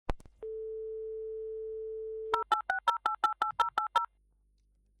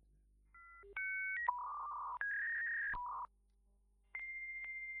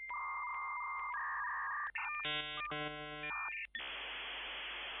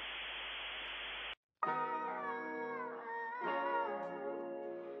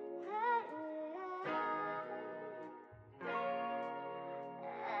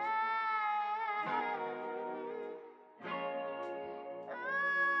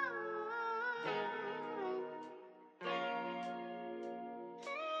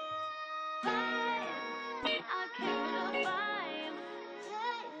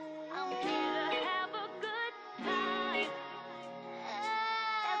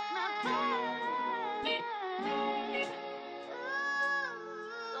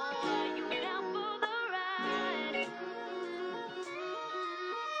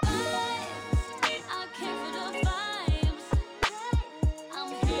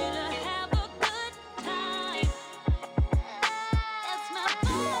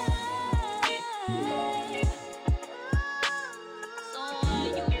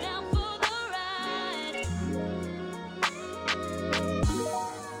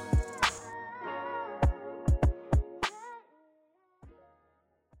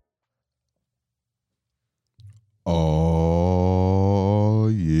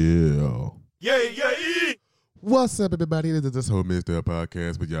What's up, everybody? This is this whole Mr.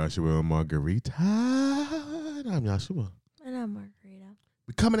 Podcast with Joshua and Margarita. And I'm Joshua. And I'm Margarita.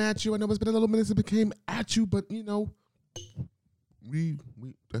 We're coming at you. I know it's been a little minute since we came at you, but you know, we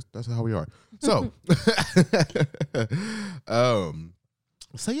that's how we are. So,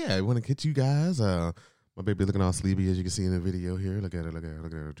 so yeah, I want to get you guys. My baby looking all sleepy as you can see in the video here. Look at her, look at her,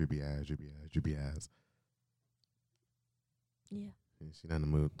 look at her. Droopy eyes, droopy eyes, droopy eyes. Yeah. She's not in the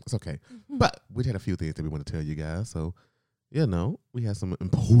mood. It's okay. But we had a few things that we want to tell you guys. So, you know, we have some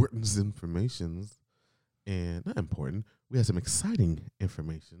important informations. And not important. We have some exciting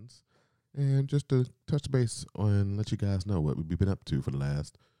informations. And just to touch base on, let you guys know what we've been up to for the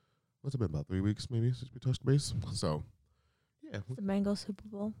last, what's it been, about 3 weeks maybe since we touched base? So, yeah. The Mango Super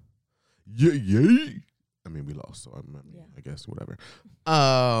Bowl. Yeah. I mean, we lost, so I guess whatever.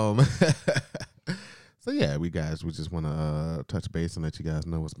 So yeah, we just want to touch base and let you guys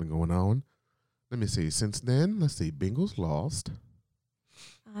know what's been going on. Let me see. Since then, let's see. Bengals lost.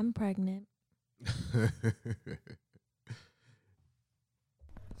 I'm pregnant.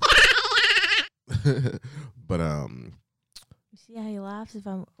 But You see how he laughs?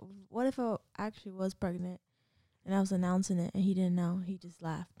 What if I actually was pregnant and I was announcing it and he didn't know? He just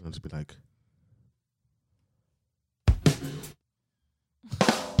laughed. I'll just be like,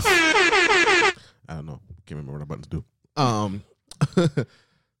 I don't know. Can't remember what the buttons do.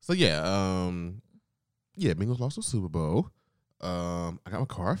 So yeah, Bengals lost the Super Bowl. I got my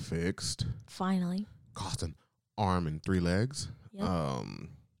car fixed. Finally. Cost an arm and 3 legs. Yep.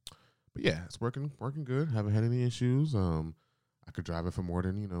 But yeah, it's working good. Haven't had any issues. I could drive it for more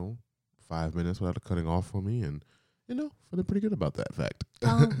than 5 minutes without it cutting off for me, and feeling pretty good about that fact.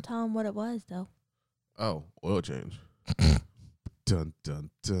 Tell him what it was though. Oh, oil change. Dun dun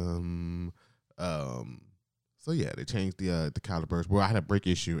dun. So yeah, they changed the calipers. Well, I had a brake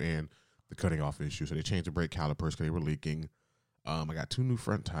issue and the cutting off issue, so they changed the brake calipers because they were leaking. I got 2 new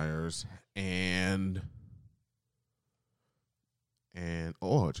front tires and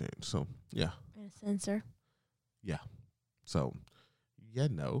oil change. So yeah. And a sensor. Yeah. So yeah,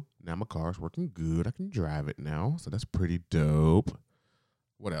 now my car's working good. I can drive it now, so that's pretty dope.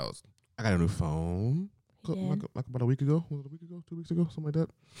 What else? I got a new phone. Like about a week ago. Was it a week ago? 2 weeks ago? Something like that.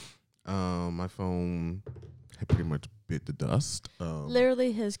 My phone had pretty much bit the dust.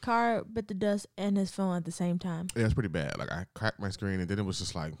 Literally, his car bit the dust and his phone at the same time. Yeah, it's pretty bad. Like, I cracked my screen, and then it was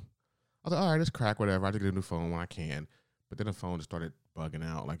just like, I was like, all right, it's cracked, whatever. I just get a new phone when I can. But then the phone just started bugging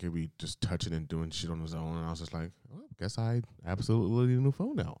out. Like, it'd be just touching and doing shit on its own. And I was just like, well, I guess I absolutely need a new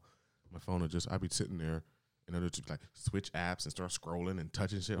phone now. My phone would I'd be sitting there, and it would just like switch apps and start scrolling and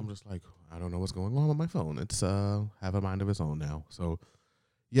touching shit. I'm just like, I don't know what's going on with my phone. It's have a mind of its own now. So,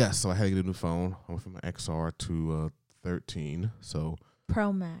 yes, so I had to get a new phone. I went from an XR to 13. So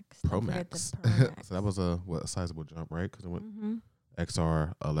Pro Max. Pro Max. So that was a sizable jump, right? Because it went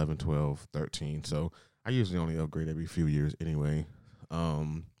XR 11, 12, 13. So I usually only upgrade every few years anyway.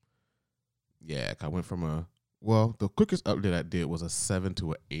 Yeah, I went from the quickest update I did was a 7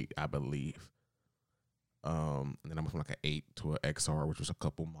 to an 8, I believe. And then I went from like an 8 to an XR, which was a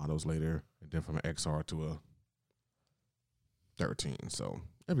couple models later, and then from an XR to a 13. So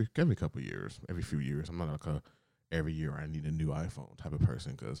every couple of years, every few years. I'm not like every year I need a new iPhone type of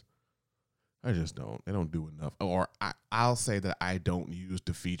person, because I just don't. They don't do enough. Or I'll say that I don't use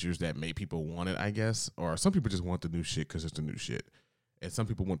the features that make people want it, I guess. Or some people just want the new shit because it's the new shit. And some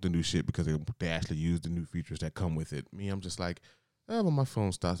people want the new shit because they actually use the new features that come with it. Me, I'm just like, when my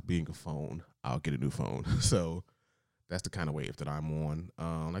phone stops being a phone, I'll get a new phone. So that's the kind of wave that I'm on.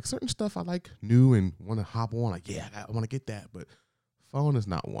 Like certain stuff I like new and want to hop on. Like, yeah, I want to get that. But phone is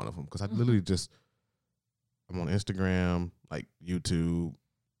not one of them, because I literally I'm on Instagram, like YouTube,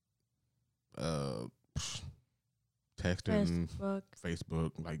 texting,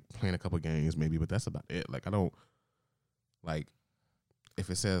 Facebook, like playing a couple games maybe, but that's about it. Like, I don't, like, if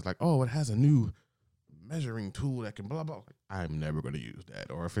it says like, oh, it has a new measuring tool that can blah, blah, I'm never going to use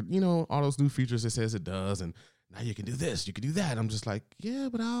that. Or if it, all those new features it says it does, and now you can do this, you can do that. I'm just like, yeah,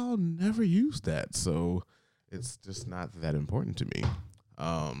 but I'll never use that. So it's just not that important to me.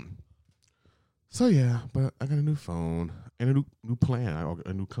 So yeah, but I got a new phone and a new plan,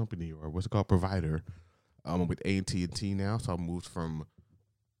 a new company, or what's it called, provider. I'm with AT&T now, so I moved from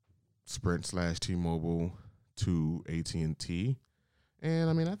Sprint / T-Mobile to AT&T. And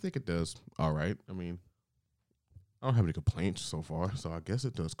I mean, I think it does all right. I mean, I don't have any complaints so far, so I guess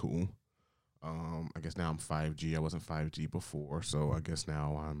it does cool. I guess now I'm 5G. I wasn't 5G before, so I guess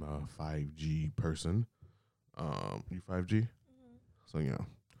now I'm a 5G person. You 5G? So yeah.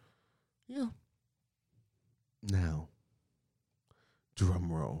 Now,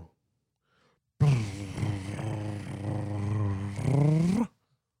 drum roll.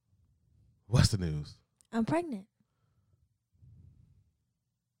 What's the news? I'm pregnant.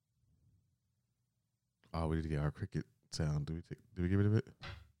 Oh, we need to get our cricket sound. Do we give it a bit?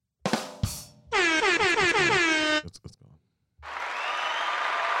 Let's go. What's this one?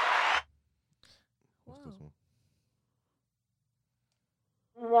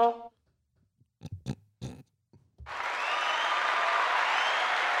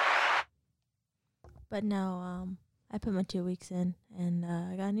 But no, I put my 2 weeks in, and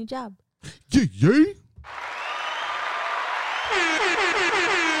I got a new job. Yeah, yeah.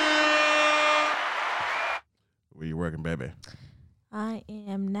 Where you working, baby? I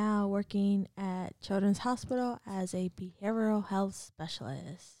am now working at Children's Hospital as a behavioral health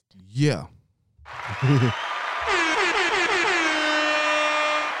specialist. Yeah.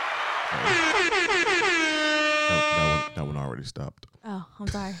 that one already stopped. Oh, I'm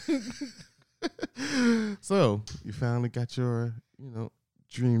sorry. So you finally got your,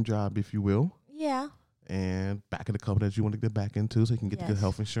 dream job, if you will, Yeah. and back in the company that you want to get back into, so you can get the good Yes.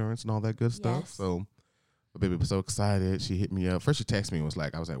 health insurance and all that good stuff. Yes. So, my baby was so excited. She hit me up. First, she texted me and was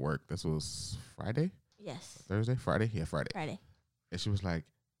like, I was at work. This was Friday, Yes. Thursday, Friday. Yeah, Friday. Friday. And she was like,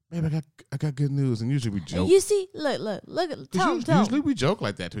 "Babe, I got good news." And usually we joke. You see, look. Tell Usually him. we joke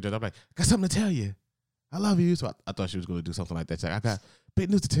like that to each other. I'm like, "I got something to tell you. I love you." So I thought she was going to do something like that. She's like, "I got big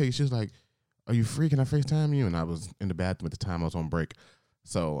news to tell you." She was like, "Are you free? Can I FaceTime you?" And I was in the bathroom at the time. I was on break.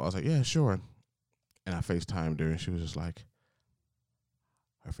 So I was like, "Yeah, sure." And I FaceTimed her, and she was just like,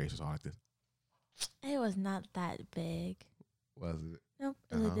 her face was all like this. It was not that big. Was it? Nope.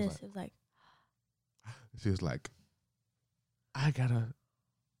 It Uh-huh, was I was this. like- It was like, She was like, "I got a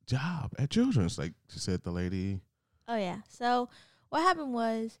job at Children's." Like she said, the lady. oh yeah. So what happened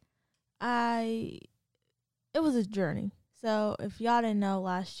was, it was a journey. So if y'all didn't know,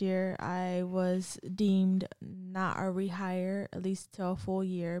 last year I was deemed not a rehire, at least till a full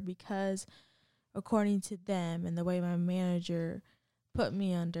year, because according to them and the way my manager put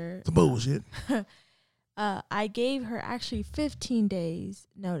me under, Some bullshit. I gave her actually 15 days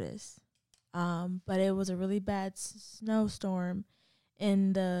notice. But it was a really bad snowstorm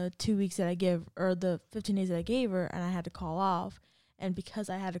in the 2 weeks that I give, or the 15 days that I gave her, and I had to call off. And because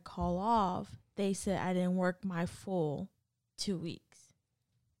I had to call off, they said I didn't work my full 2 weeks.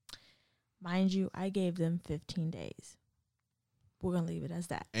 Mind you, I gave them 15 days. We're going to leave it as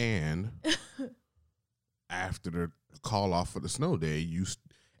that. And after the call off for the snow day,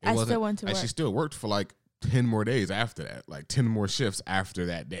 I still went to and work. she still worked for like 10 more days after that, like 10 more shifts after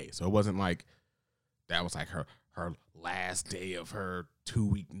that day. So it wasn't like that was like her last day of her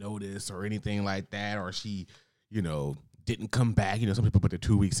 2-week notice or anything like that, or she, didn't come back. Some people put their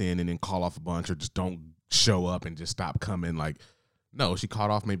 2 weeks in and then call off a bunch, or just don't show up and just stop coming. Like, no, she called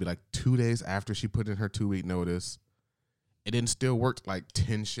off maybe like 2 days after she put in her 2-week notice. It then still worked like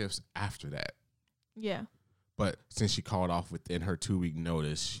 10 shifts after that. Yeah. But since she called off within her 2-week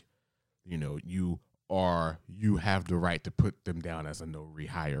notice, you have the right to put them down as a no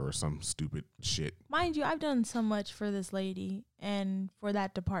rehire or some stupid shit. Mind you, I've done so much for this lady and for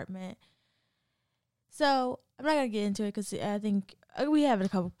that department. So I'm not going to get into it because I think we have a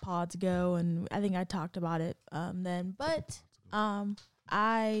couple pods ago, and I think I talked about it then. But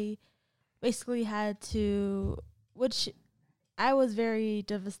I basically had to, which I was very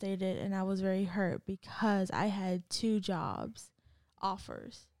devastated and I was very hurt because I had 2 jobs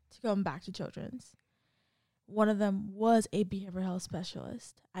offers to come back to Children's. One of them was a behavioral health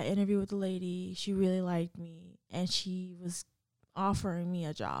specialist. I interviewed with the lady. She really liked me, and she was offering me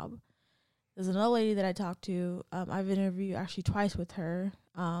a job. There's another lady that I talked to. I've interviewed actually twice with her.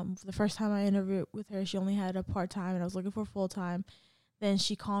 The first time I interviewed with her, she only had a part-time, and I was looking for full-time. Then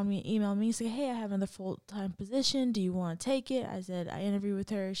she called me, emailed me, said, "Hey, I have another full-time position. Do you want to take it?" I said, I interviewed with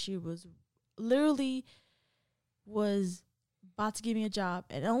her. She was literally about to give me a job,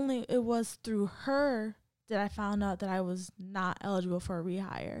 and only it was through her that I found out that I was not eligible for a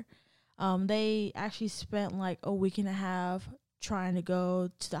rehire. They actually spent like a week and a half trying to go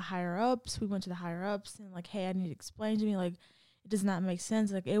to the higher ups. We went to the higher ups and like, "Hey, I need to explain to me, like, it does not make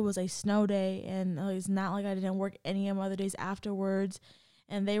sense. Like, it was a snow day, and it's not like I didn't work any of my other days afterwards."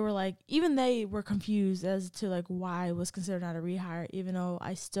 And they were like, even they were confused as to like why I was considered not a rehire, even though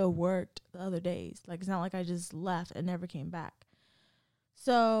I still worked the other days. Like, it's not like I just left and never came back.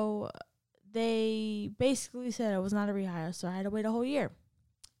 So they basically said I was not a rehire, so I had to wait a whole year.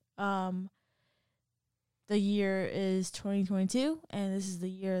 The year is 2022, and this is the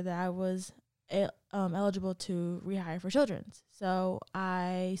year that I was eligible to rehire for Children's. So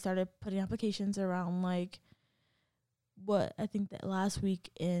I started putting applications around like I think that last week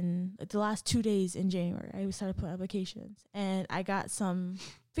in like the last 2 days in January, I started putting applications, and I got some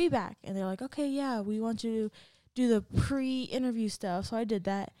feedback, and they're like, okay, yeah, we want you to do the pre-interview stuff. So I did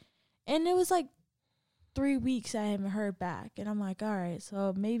that, and it was like 3 weeks I haven't heard back, and I'm like, all right,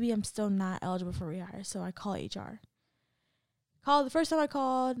 so maybe I'm still not eligible for rehire. So I call HR. The first time I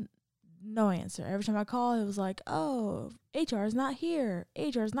called, no answer. Every time I called, it was like, oh, HR is not here.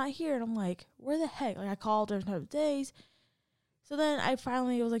 HR is not here. And I'm like, where the heck? Like, I called different type of days. So then I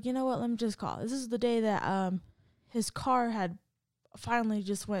finally was like, you know what? Let me just call. This is the day that his car had finally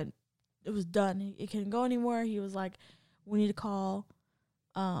just went. It was done. It couldn't go anymore. He was like, we need to call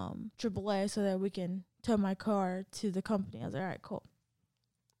AAA so that we can tow my car to the company. I was like, all right, cool.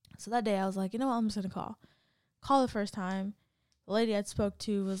 So that day I was like, you know what? I'm just going to call. Call the first time. The lady I spoke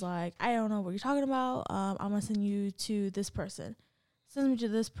to was like, I don't know what you're talking about. I'm going to send you to this person. Sends me to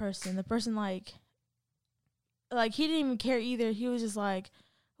this person. The person, like he didn't even care either. He was just like,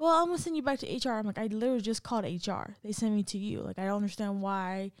 well, I'm going to send you back to HR. I'm like, I literally just called HR. They sent me to you. Like, I don't understand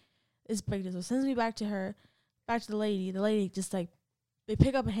why it's big deal. So sends me back to her, back to the lady. The lady just, like, they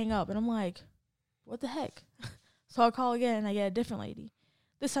pick up and hang up. And I'm like, what the heck? So I call again, and I get a different lady.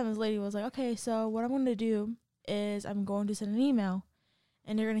 This time this lady was like, okay, so what I'm going to do is I'm going to send an email,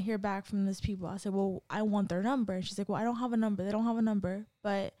 and you're going to hear back from these people. I said, well, I want their number. And she's like, well, I don't have a number. They don't have a number,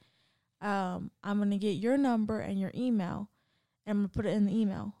 but I'm going to get your number and your email, and I'm going to put it in the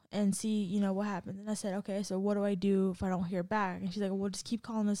email and see, you know, what happens. And I said, okay, so what do I do if I don't hear back? And she's like, well, just keep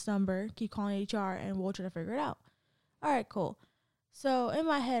calling this number, keep calling HR, and we'll try to figure it out. All right, cool. So in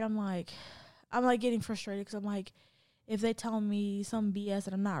my head, I'm like getting frustrated because I'm like, if they tell me some BS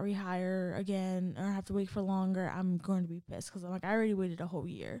that I'm not rehire again or I have to wait for longer, I'm going to be pissed because I'm like, I already waited a whole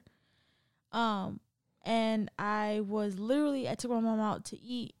year. And I took my mom out to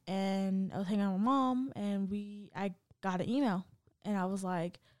eat, and I was hanging out with my mom, and I got an email, and I was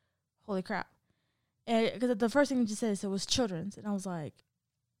like, holy crap. And because the first thing it just said, so it was children's, and I was like,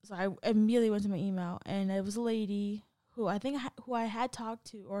 so I immediately went to my email, and it was a lady who I had talked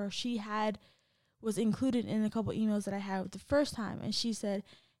to, or was included in a couple emails that I had the first time. And she said,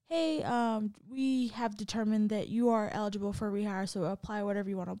 hey, we have determined that you are eligible for rehire, so apply whatever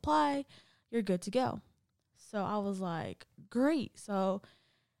you want to apply. You're good to go. So I was like, great. So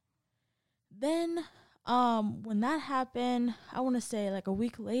then when that happened, I want to say like a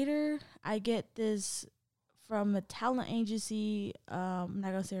week later, I get this from a talent agency. I'm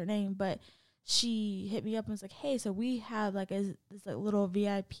not going to say her name, but she hit me up and was like, hey, so we have like this like little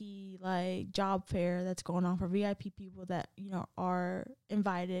VIP like job fair that's going on for VIP people that, you know, are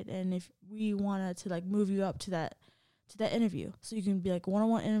invited. And if we wanted to like move you up to that interview, so you can be like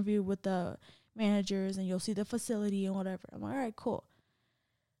one-on-one interview with the managers and you'll see the facility and whatever. I'm like, all right, cool.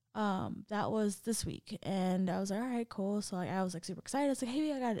 That was this week, and I was like, all right, cool. So like I was like super excited. I was like,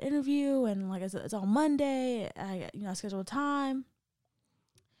 hey, I got an interview, and like it's on Monday. I scheduled time.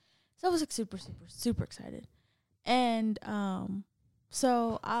 So I was like super excited. And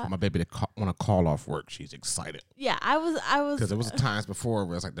so my baby to want to call off work. She's excited. Yeah, I was because there was times before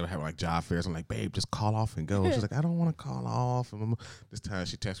where it's like they were having like job fairs. I'm like, babe, just call off and go. She's like, I don't want to call off. And this time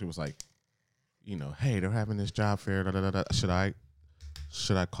she texted me, was like, you know, hey, they're having this job fair. Da, da, da, da.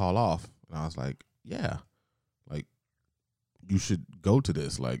 Should I call off? And I was like, yeah, like you should go to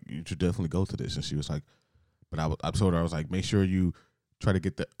this. Like you should definitely go to this. And she was like, but I told her, I was like, make sure you try to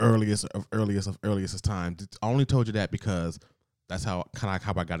get the earliest time. I only told you that because that's how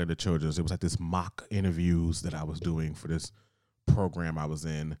I got into children's. It was like this mock interviews that I was doing for this program I was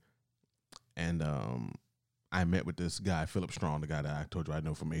in. And I met with this guy, Philip Strong, the guy that I told you I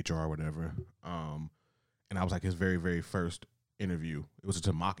know from HR or whatever. And I was like his very, very first interview. It was just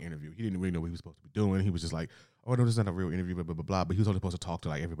a mock interview. He didn't really know what he was supposed to be doing. He was just like, oh, no, this is not a real interview, blah, blah, blah, blah. But he was only supposed to talk to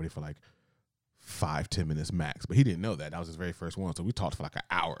like everybody for like 5-10 minutes max, but he didn't know that. That was his very first one. So we talked for like an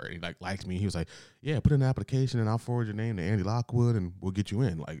hour. He like liked me. He was like, yeah, put in an application and I'll forward your name to Andy Lockwood and we'll get you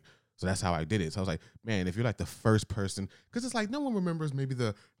in. Like, so that's how I did it. So I was like, man, if you're like the first person, because it's like no one remembers maybe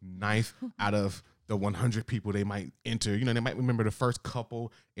the 9th out of the 100 people they might enter. You know, they might remember the first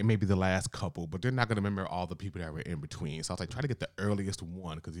couple and maybe the last couple, but they're not going to remember all the people that were in between. So I was like, try to get the earliest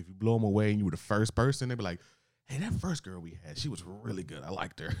one, because if you blow them away and you were the first person, they'd be like, hey, that first girl we had, she was really good. I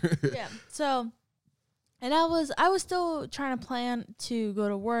liked her. Yeah. So, and I was still trying to plan to go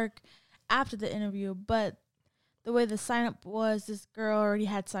to work after the interview, but the way the sign up was, this girl already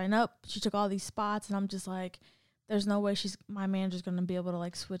had signed up. She took all these spots, and I'm just like, there's no way my manager's going to be able to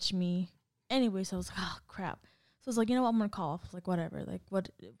like switch me anyway. So I was like, oh crap. So I was like, you know what, I'm going to call off. I was like, whatever. Like, what?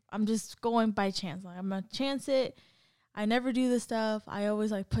 I'm just going by chance. Like, I'm going to chance it. I never do this stuff. I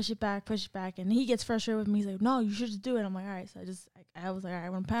always like push it back. And he gets frustrated with me. He's like, no, you should just do it. I'm like, all right. So I was like, all right,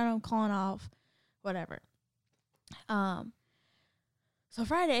 when I'm calling off, whatever. So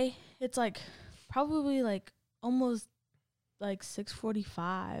Friday, it's like probably like almost like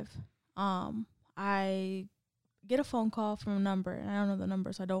 6:45. I get a phone call from a number, and I don't know the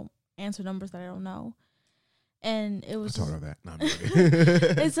number, so I don't answer numbers that I don't know. And it was I told her that. No, I'm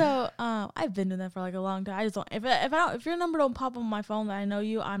kidding. and so I've been doing that for like a long time. I just don't if your number don't pop on my phone that I know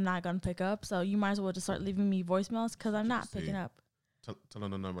you, I'm not gonna pick up. So you might as well just start leaving me voicemails because I'm not picking up. Tell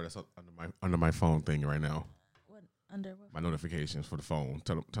them the number that's under my phone thing right now. What under what? My notifications for the phone.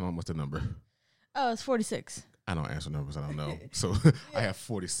 Tell them what's the number. Oh, it's 46. I don't answer numbers I don't know. So I have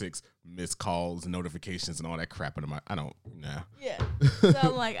 46 missed calls and notifications and all that crap under I don't. Nah. Yeah. So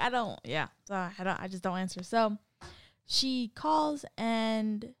I'm like, I don't. Yeah. So I just don't answer. So she calls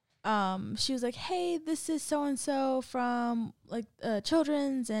and she was like, hey, this is so and so from like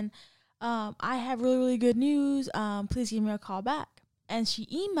Children's, and I have really, really good news. Please give me a call back. And she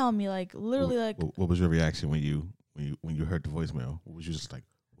emailed me like literally like. What was your reaction when you heard the voicemail? What was you just like?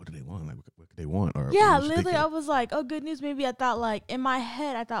 What do they want? Like, what could they want? Or yeah, literally, I was like, oh, good news. Maybe I thought like in my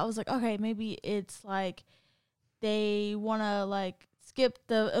head, I thought I was like, okay, maybe it's like they want to like skip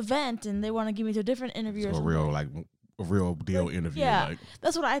the event and they want to give me to a different interview or something. A real deal interview. Yeah, like.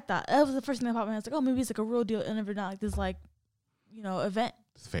 That's what I thought. That was the first thing that popped in my head. I was like, oh, maybe it's like a real deal interview, not like this like, event.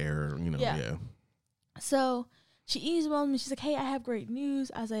 It's fair, yeah. So she emailed me. She's like, hey, I have great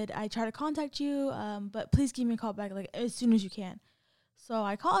news. I said, I try to contact you, but please give me a call back like as soon as you can. So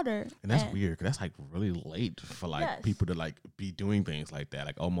I called her. And that's weird because that's like really late for like people to like be doing things like that,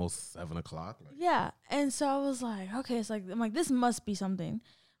 like almost 7 o'clock. Like. Yeah. And so I was like, okay, it's like, I'm like, this must be something.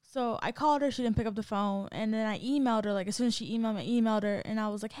 So I called her. She didn't pick up the phone. And then I emailed her. Like as soon as she emailed me, I emailed her. And I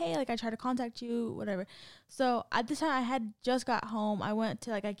was like, hey, like I tried to contact you, whatever. So at this time I had just got home. I went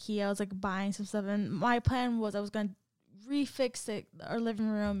to like IKEA. I was like buying some stuff. And my plan was I was going to refix our living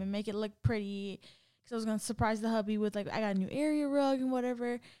room and make it look pretty. I was gonna surprise the hubby with like I got a new area rug and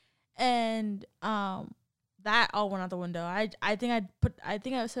whatever, and that all went out the window. I think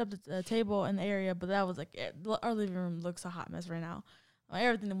I set up the table in the area, but that was like our living room looks a hot mess right now.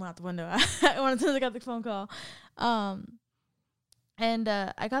 Everything went out the window. When I got the phone call, and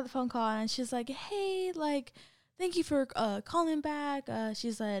I got the phone call and she's like, hey, like thank you for calling back.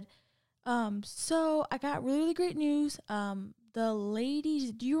 She said, so I got really, really great news. The lady,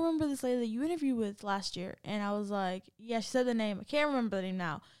 do you remember this lady that you interviewed with last year? And I was like, yeah, she said the name. I can't remember the name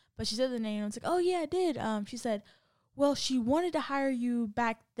now, but she said the name. I was like, oh yeah, I did. She said, well, she wanted to hire you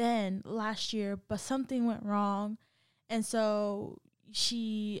back then last year, but something went wrong. And so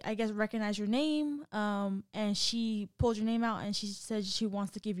she, I guess, recognized your name. And she pulled your name out and she said she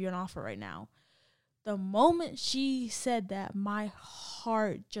wants to give you an offer right now. The moment she said that, my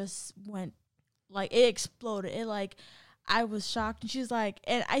heart just went like it exploded. It like, I was shocked, and she's like,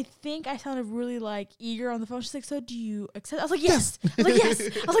 and I think I sounded really like eager on the phone. She's like, so do you accept? I was like, yes. I was like, yes.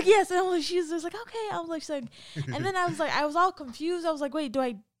 I was like, yes. And I was like, she was like, okay. I was like, she's like, and then I was like, I was all confused. I was like, wait, do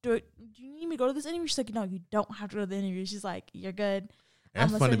you need me to go to this interview? She's like, no, you don't have to go to the interview. She's like, you're good.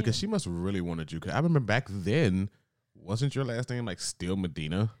 That's funny because she must really wanted you. Cause I remember back then, wasn't your last name like still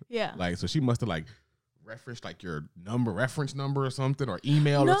Medina? Yeah. Like, so she must have like referenced like your reference number or something, or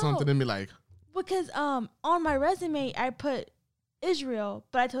email or something, and be like. Because on my resume I put Israel,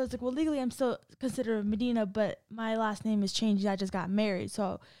 but I told her like, well, legally I'm still considered Medina, but my last name is changed. I just got married,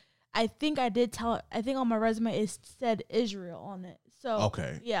 so I think I did tell her. I think on my resume it said Israel on it. So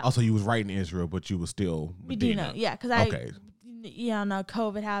okay, yeah. Also, you was writing Israel, but you was still Medina. Yeah, because no,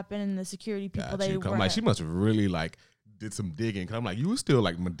 COVID happened and the security people they were like she must have really like did some digging. Cause I'm like, you was still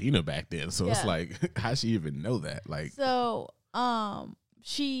like Medina back then, so it's like how she even know that? Like so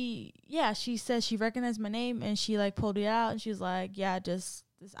she says she recognized my name and she like pulled it out and she was like, yeah,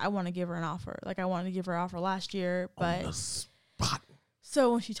 I want to give her an offer. Like I wanted to give her an offer last year, but on the spot.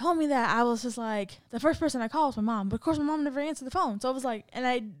 So when she told me that, I was just like, the first person I called was my mom, but of course my mom never answered the phone. So I was like, and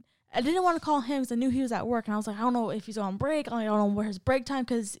I didn't want to call him because I knew he was at work, and I was like, I don't know if he's on break. I don't know where his break time.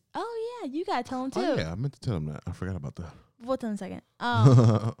 Because you gotta tell him too. Oh yeah, I meant to tell him that. I forgot about that. We'll tell him in a second.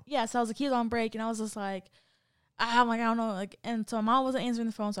 Yeah, so I was like, he's on break, and I was just like. I'm like, I don't know, like, and so my mom wasn't answering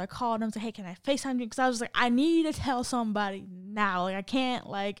the phone, so I called him and said, hey, can I FaceTime you? Because I was like, I need to tell somebody now. Like, I can't,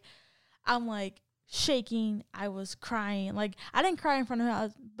 like, I'm, like, shaking. I was crying. Like, I didn't cry in front of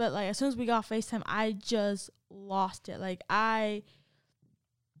him, but, like, as soon as we got FaceTime, I just lost it. Like, I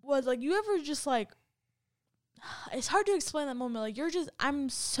was, like, you ever just, like, it's hard to explain that moment. Like, I'm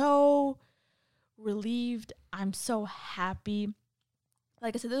so relieved. I'm so happy.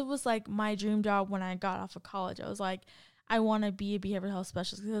 Like I said, this was like my dream job when I got off of college. I was like, I want to be a behavioral health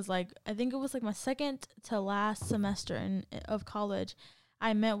specialist because, like, I think it was like my second to last semester of college.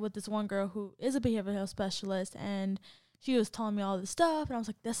 I met with this one girl who is a behavioral health specialist, and she was telling me all this stuff, and I was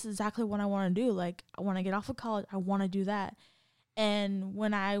like, this is exactly what I want to do. Like, I want to get off of college. I want to do that. And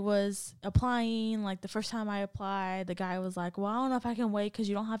when I was applying, like the first time I applied, the guy was like, well, I don't know if I can wait because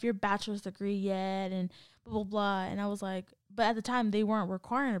you don't have your bachelor's degree yet, and blah, blah, blah. And I was like, but at the time they weren't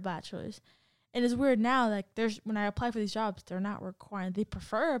requiring a bachelor's. And it's weird now, like when I apply for these jobs, they're not requiring, they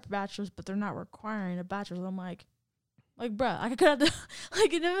prefer a bachelor's, but they're not requiring a bachelor's. I'm like, bruh, I could have,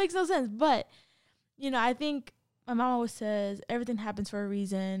 like, it makes no sense. But, I think my mom always says everything happens for a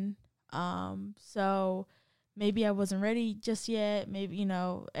reason. So maybe I wasn't ready just yet. Maybe,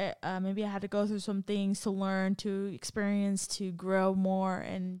 maybe I had to go through some things to learn, to experience, to grow more,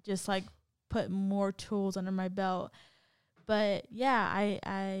 and just like put more tools under my belt. But yeah,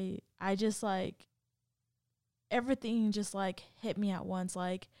 I just like everything just like hit me at once.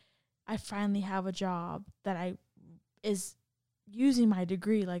 Like I finally have a job that is using my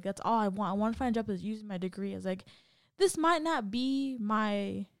degree. Like that's all I want. I want to find a job that's using my degree. It's like, this might not be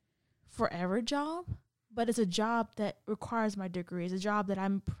my forever job, but it's a job that requires my degree. It's a job that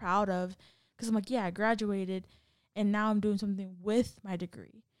I'm proud of because I'm like, yeah, I graduated and now I'm doing something with my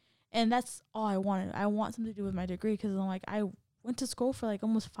degree. And that's all I wanted. I want something to do with my degree because I'm like, I went to school for like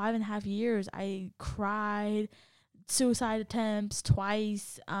almost 5.5 years. I cried, suicide attempts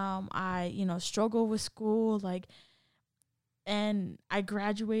twice. I, struggled with school, like, and I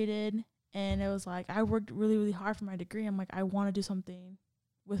graduated, and it was like, I worked really, really hard for my degree. I'm like, I want to do something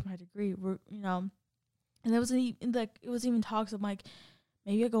with my degree, and it was even talks of like,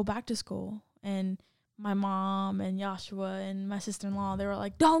 maybe I go back to school. And my mom and Joshua and my sister-in-law, they were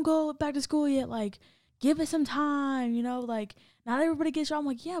like, don't go back to school yet. Like, give it some time, like, not everybody gets a job. I'm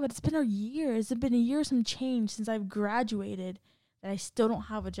like, yeah, but it's been a year. It's been a year, some change since I've graduated that I still don't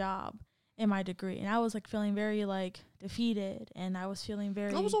have a job in my degree. And I was like feeling very like defeated, and I was feeling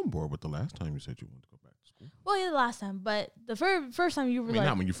very. I was on board with the last time you said you wanted to go back to school. Well, yeah, the last time, but the first time you were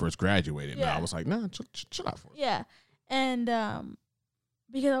not when you first graduated. Yeah. No, I was like, nah, chill out for it. Yeah, and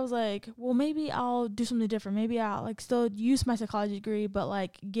because I was like, well, maybe I'll do something different. Maybe I'll like still use my psychology degree, but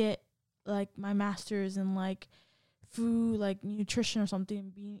like get like my master's in like food, like nutrition or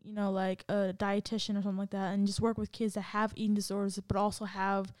something, be, like a dietitian or something like that, and just work with kids that have eating disorders, but also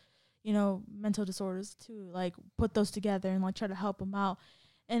have, mental disorders too. Like put those together and like try to help them out.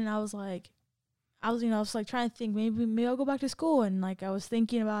 And I was like, I was like trying to think maybe I'll go back to school, and like I was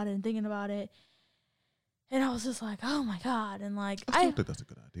thinking about it. And I was just like, oh my God. And like, I still think that's a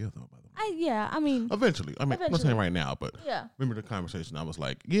good idea though, by the way. I mean. Eventually. I'm not saying right now, but yeah. Remember the conversation? I was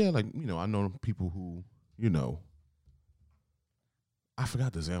like, yeah, like, I know people who, I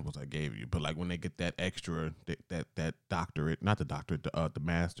forgot the examples I gave you, but like when they get that extra, that doctorate, not the doctorate, the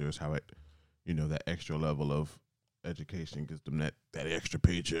master's, how it, that extra level of education gives them that extra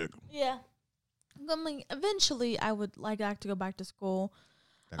paycheck. Yeah. I mean, eventually I would like to go back to school.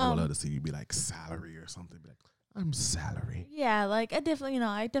 Like I would love to see you be like salary or something. Be like, I'm salary. Yeah, like I definitely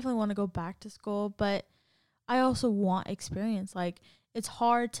want to go back to school, but I also want experience. Like it's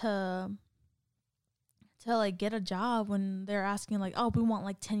hard to like get a job when they're asking like, oh, we want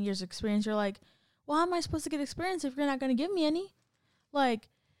like 10 years experience. You're like, well, how am I supposed to get experience if you're not going to give me any? Like,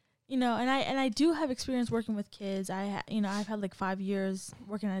 and I do have experience working with kids. I've had like 5 years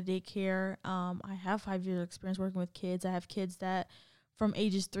working at a daycare. I have 5 years experience working with kids. I have kids that from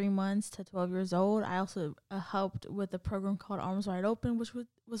ages 3 months to 12 years old. I also helped with a program called Arms Wide Open, which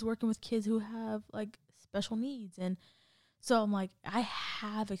was working with kids who have like special needs. And so I'm like, I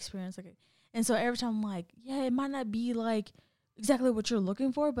have experience. Like, and so every time I'm like, yeah, it might not be like exactly what you're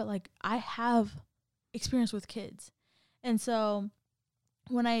looking for, but like I have experience with kids. And so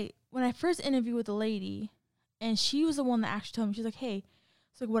when I first interviewed with a lady, and she was the one that actually told me, she's like, hey,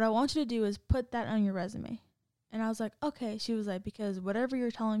 so what I want you to do is put that on your resume. And I was like, okay. She was like, because whatever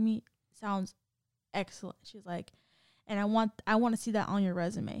you're telling me sounds excellent. She's like, and I want to see that on your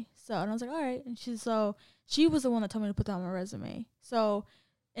resume. So, and I was like, all right. And she was the one that told me to put that on my resume. So,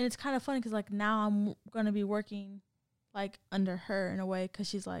 and it's kind of funny because like now I'm going to be working like under her in a way,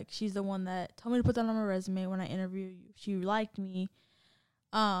 because she's the one that told me to put that on my resume when I interviewed you. She liked me.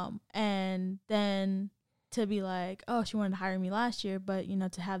 And then to be like, oh, she wanted to hire me last year, but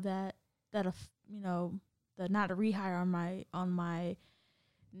to have that the not a rehire on my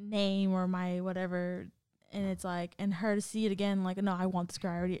name or my whatever, and it's like, and her to see it again, like, no, I want this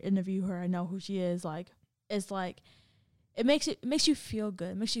girl. I already interviewed her. I know who she is. Like, it's like, it makes you feel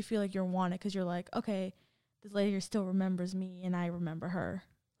good. It makes you feel like you're wanted, because you're like, okay, this lady still remembers me and I remember her.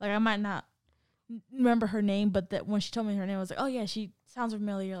 Like I might not remember her name, but that when she told me her name, I was like, oh yeah, she sounds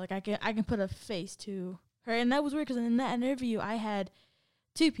familiar. Like I can put a face to her, and that was weird because in that interview I had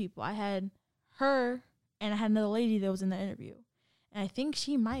two people. I had her and I had another lady that was in the interview, and I think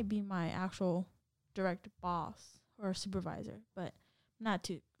she might be my actual direct boss or supervisor, but not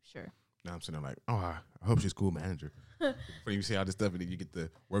too sure. Now I'm sitting there like, oh, I hope she's school manager. When you see all this stuff and then you get to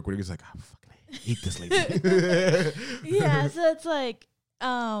work with her, it's like, I fucking hate this lady. Yeah, so it's like,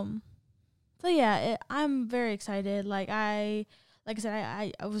 so yeah, I'm very excited. Like I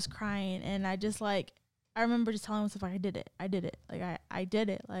said, I was crying, and I just like, I remember just telling myself, like, I did it. Like I did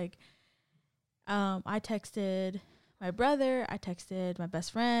it. Like, I texted my brother, I texted my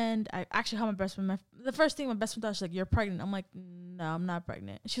best friend. I actually called my best friend. The first thing my best friend thought, she's like, you're pregnant. I'm like, no, I'm not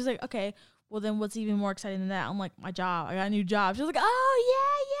pregnant. She was like, okay, well then what's even more exciting than that? I'm like, my job. I got a new job. She was like,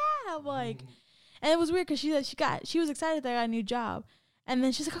 oh yeah. I'm like, and it was weird because she was excited that I got a new job. And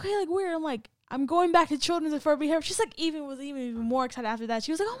then she's like, okay, like weird. I'm like, I'm going back to children's before I be here. She's like, was even more excited after that.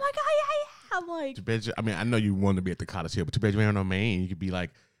 She was like, oh my God, yeah. I'm like, too bad I mean, I know you want to be at the College Hill, but too bad you ain't no man. You could be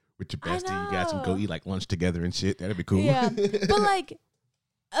like with your bestie. You guys can go eat like lunch together and shit. That'd be cool. Yeah, but like,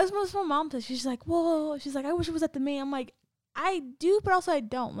 as much as my mom says, she's like, whoa. She's like, I wish it was at the main. I'm like, I do, but also I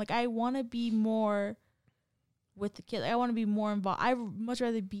don't. Like, I want to be more with the kid. Like, I want to be more involved. I much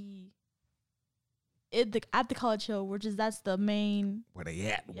rather be at the College Hill, which is that's the main where they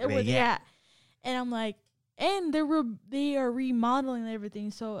at. Where they at. And I'm like, and they are remodeling everything,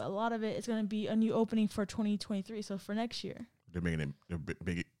 so a lot of it is going to be a new opening for 2023. So for next year, they're making it. They're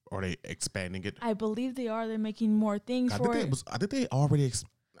big. Are they expanding it? I believe they are. They're making more things for it. I think they already.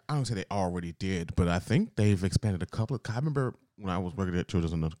 I don't say they already did, but I think they've expanded a couple of. I remember when I was working at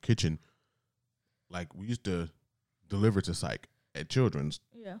Children's in the kitchen, like we used to deliver to psych at Children's.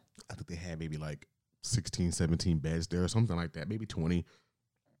 Yeah. I think they had maybe like 16, 17 beds there or something like that, maybe 20.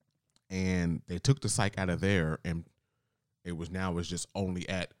 And they took the psych out of there, and it was just only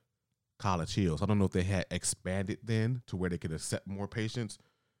at College Hill. So I don't know if they had expanded then to where they could accept more patients,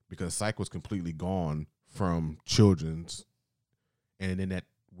 because psych was completely gone from Children's. And then that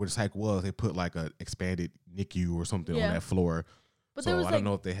where the psych was, they put like a expanded NICU or something on that floor. But so I don't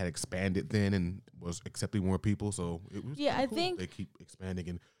know if they had expanded then and was accepting more people. So it was I cool. think They keep expanding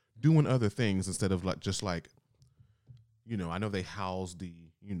and doing other things instead of like just like, I know they house the,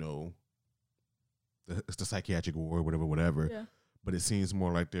 it's the psychiatric ward, whatever. Yeah. But it seems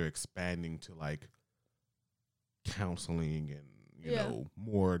more like they're expanding to like counseling and, you know,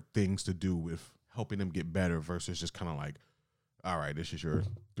 more things to do with helping them get better versus just kind of like, all right, this is your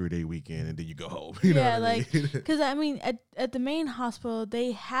 3-day weekend and then you go home. You know what I mean? Because I mean, at the main hospital,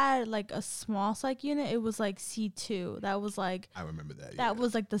 they had like a small psych unit. It was like C2. That was like, I remember that. That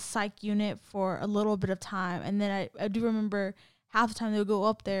was like the psych unit for a little bit of time. And then I do remember half the time they would go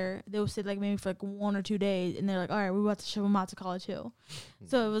up there, they would sit like maybe for like 1 or 2 days, and they're like, all right, we're about to ship them out to College Hill.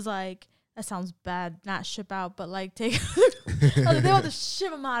 So it was like, that sounds bad, not ship out, but like take, they want to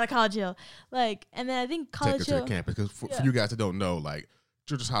ship them out of College Hill. Like, and then I think College Hill. Take it to the campus, because for you guys that don't know, like,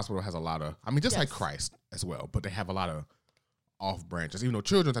 Children's Hospital has a lot of, I mean, just like Christ as well, but they have a lot of off branches. Even though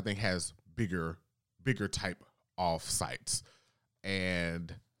Children's, I think, has bigger type off sites.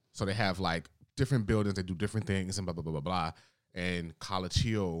 And so they have like different buildings that do different things and blah, blah, blah, blah, blah. And College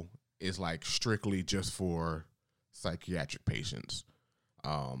Hill is like strictly just for psychiatric patients.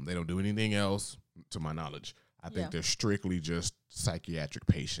 They don't do anything else, to my knowledge. I think they're strictly just psychiatric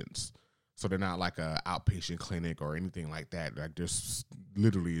patients. So they're not like a outpatient clinic or anything like that. Like there's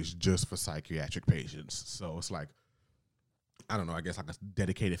literally is just for psychiatric patients. So it's like, I don't know, I guess like a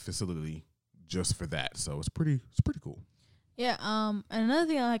dedicated facility just for that. So it's pretty cool. Yeah. And another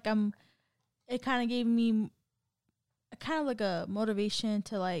thing, like it kind of gave me kind of like a motivation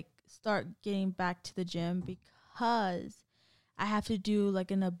to like start getting back to the gym, because I have to do like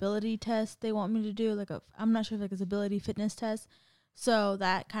an ability test. They want me to do I'm not sure if like it's ability fitness test. So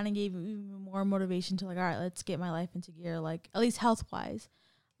that kind of gave me more motivation to like, all right, let's get my life into gear, like at least health wise.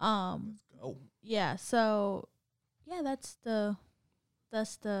 Let's go. Yeah. So yeah, that's her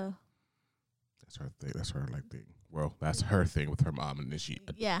thing. That's her like thing. Well, that's her thing with her mom, and then she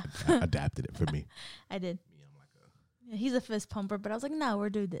adapted it for me. I did. He's a fist pumper, but I was like, no, we're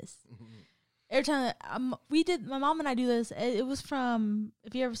doing this. Every time my mom and I do this. It was from,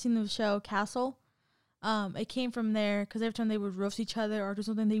 if you ever seen the show Castle, it came from there, because every time they would roast each other or do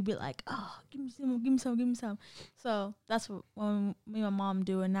something, they'd be like, oh, give me some. So that's what me and my mom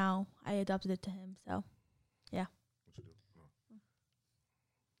do, and now I adopted it to him. So, yeah. What you do?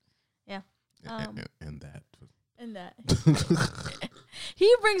 Yeah. And that.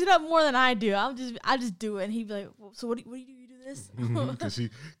 He brings it up more than I do. I just do it, and he'd be like, well, so what do you do? You do this?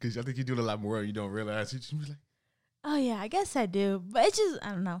 Because I think you do it a lot more and you don't realize. She was like, Oh yeah, I guess I do, but it's just I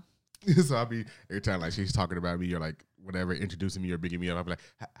don't know. so I'll be every time like she's talking about me or like whatever, introducing me or bigging me up. I'll be like,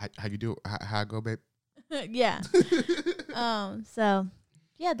 how you do? How I go, babe? Yeah. So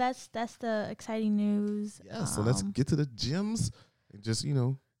yeah, that's the exciting news. Yeah. So let's get to the gyms and just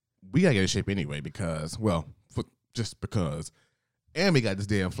we gotta get in shape anyway because just because. And we got this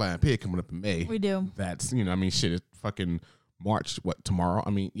damn flying pig coming up in May. We do. That's, shit, it's fucking March, tomorrow? I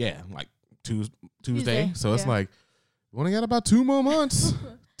mean, yeah, like Tuesday. So it's like, we only got about 2 more months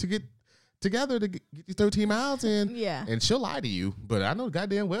to get together to get these 13 miles in. Yeah. And she'll lie to you, but I know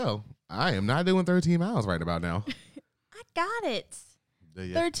goddamn well, I am not doing 13 miles right about now. I got it.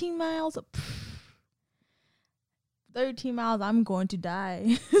 Yeah. 13 miles. 13 miles, I'm going to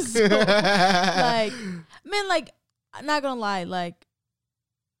die. So, I'm not gonna lie,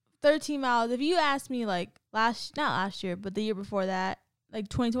 13 miles. If you asked me not last year, but the year before that,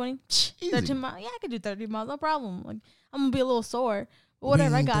 2020, 13 miles. Yeah, I could do 13 miles, no problem. I'm gonna be a little sore, but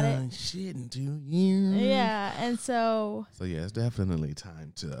whatever, I got it. Shit in 2 years. Yeah, and so. So yeah, it's definitely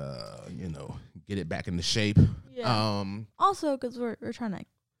time to get it back into shape. Yeah. Also, because we're trying to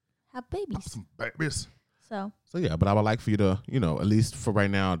have babies. Some babies. So yeah, but I would like for you to at least for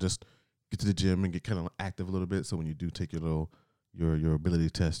right now just get to the gym and get kind of active a little bit. So when you do take your ability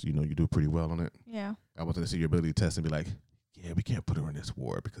test, you do pretty well on it. Yeah. I want to see your ability test and be like, yeah, we can't put her in this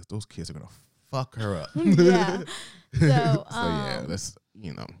ward because those kids are gonna fuck her up. Yeah. So yeah, let's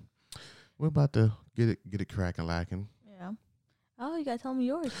we're about to get it cracking lacking. Yeah. Oh, you gotta tell me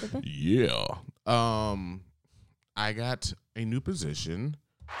yours, Pippin. Yeah. I got a new position.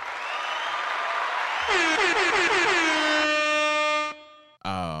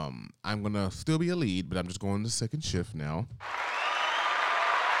 I'm gonna still be a lead, but I'm just going to second shift now.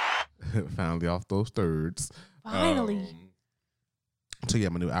 Finally off those thirds. Finally. So yeah,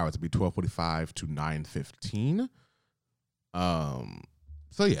 my new hours will be 12:45 to 9:15.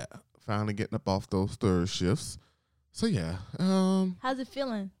 So yeah, finally getting up off those third shifts. So yeah. How's it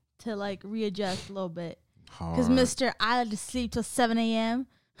feeling to readjust a little bit? Hard. Because I had to sleep till 7 a.m.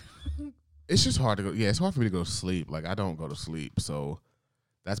 It's just hard to go. Yeah, it's hard for me to go to sleep. I don't go to sleep, so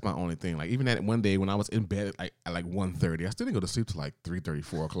that's my only thing. Even that one day when I was in bed at 1:30, I still didn't go to sleep till 3:30,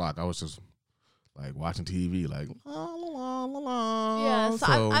 4 o'clock. I was just watching TV, la la la la. Yeah,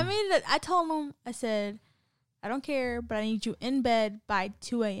 so I made it. I told him, I said, I don't care, but I need you in bed by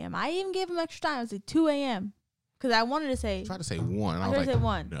 2 a.m. I even gave him extra time. I said 2 a.m. because I wanted to say. I tried to say 1. I was like, say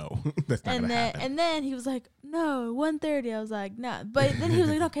 1. No, that's not gonna happen. And then he was like, no, 1:30. I was like, no. But then he was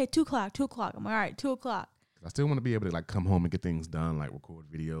like, okay, 2 o'clock, 2 o'clock. I'm like, all right, 2 o'clock. I still want to be able to come home and get things done, record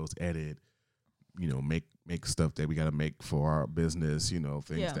videos, edit, make stuff that we got to make for our business, things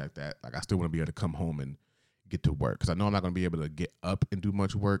like that. I still want to be able to come home and get to work because I know I'm not going to be able to get up and do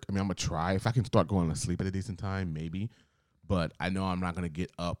much work. I mean, I'm going to try. If I can start going to sleep at a decent time, maybe. But I know I'm not going to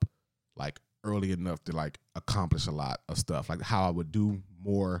get up early enough to accomplish a lot of stuff. How I would do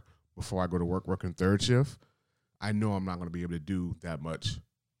more before I go to work working third shift. I know I'm not going to be able to do that much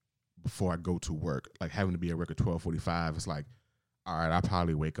before I go to work. Having to be at work at 12:45, it's all right, I'll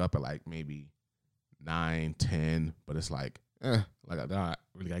probably wake up at maybe 9, 10, but it's I don't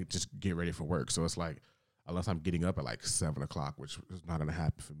really just get ready for work. So it's unless I'm getting up at 7 o'clock, which is not going to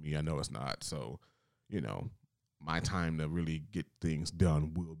happen for me. I know it's not. So, my time to really get things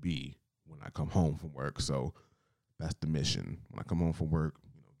done will be when I come home from work. So that's the mission. When I come home from work,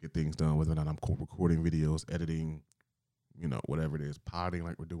 get things done, whether or not I'm recording videos, editing, whatever it is, potting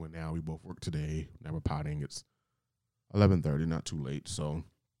like we're doing now. We both work today. Now we're potting. It's 11:30, not too late. So,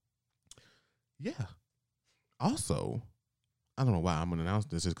 yeah. Also, I don't know why I'm going to announce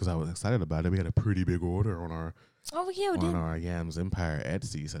this just because I was excited about it. We had a pretty big order on our our Yams Empire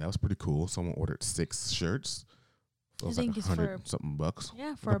Etsy, so that was pretty cool. Someone ordered 6 shirts. So it was $100-something bucks.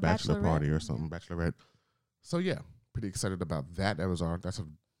 Yeah, for a bachelor party or something, bachelorette. So yeah, pretty excited about that. That's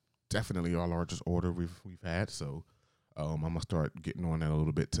definitely our largest order we've had. So I'm gonna start getting on that a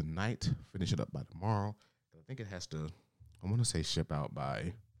little bit tonight. Finish it up by tomorrow. I think it has to. I want to say ship out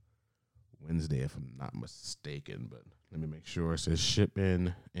by Wednesday if I'm not mistaken, but let me make sure. It says ship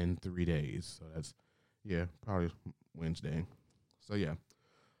in 3 days. So that's probably Wednesday. So yeah.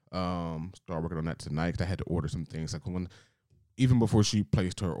 Start working on that tonight 'cause I had to order some things. Even before she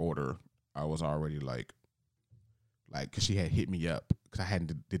placed her order, I was already because she had hit me up because I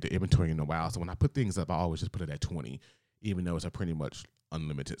hadn't did the inventory in a while. So when I put things up, I always just put it at 20, even though it's a pretty much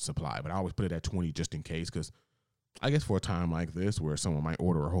unlimited supply. But I always put it at 20 just in case because I guess for a time like this where someone might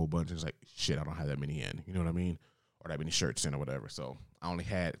order a whole bunch and it's shit, I don't have that many in. You know what I mean? Or that many shirts in or whatever. So I only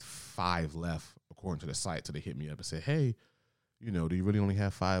had 5 left according to the site. So they hit me up and said, hey, do you really only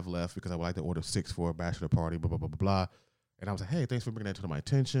have 5 left? Because I would like to order 6 for a bachelor party, blah, blah, blah, blah, blah. And I was like, hey, thanks for bringing that to my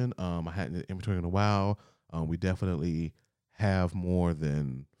attention. I hadn't inventory in a while. We definitely have more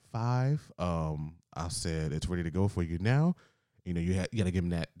than 5. I said, it's ready to go for you now. You got to give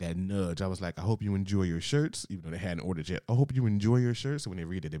them that nudge. I was like, I hope you enjoy your shirts, even though they hadn't ordered yet. I hope you enjoy your shirts. So when they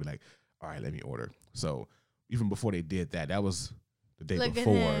read it, they'll be like, all right, let me order. So even before they did that, that was the day Look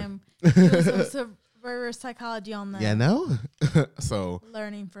before. at him. He was a reverse psychology on that. Yeah, no. So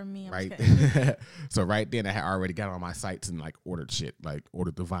learning from me. I'm right. just kidding. So right then I had already got on my sites and like ordered shit, like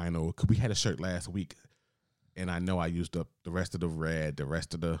ordered the vinyl. 'Cause we had a shirt last week and I know I used up the rest of the red, the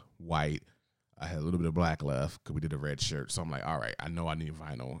rest of the white. I had a little bit of black left because we did a red shirt. So I'm like, all right, I know I need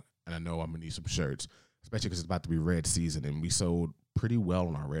vinyl and I know I'm going to need some shirts, especially because it's about to be red season. And we sold pretty well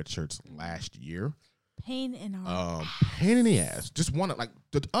on our red shirts last year. Pain in our pain in the ass. Just one, like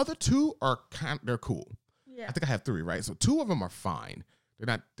the other 2 are they're cool. Yeah. I think I have 3, right? So 2 of them are fine. They're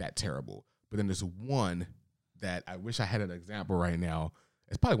not that terrible. But then there's one that I wish I had an example right now.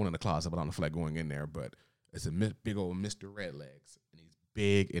 It's probably one in the closet, but I don't feel like going in there. But it's a big old Mr. Red Legs. And he's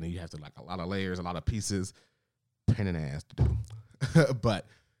big, and then you have to like a lot of layers, a lot of pieces. Pain in the ass to do. But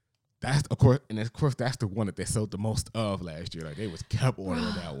that's, of course, that's the one that they sold the most of last year. Like they kept ordering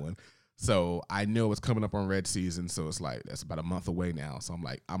that one. So I know it's coming up on red season, so it's like that's about a month away now. So I'm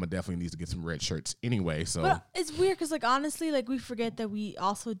like, I'm gonna definitely need to get some red shirts anyway. So but it's weird because like honestly, like we forget that we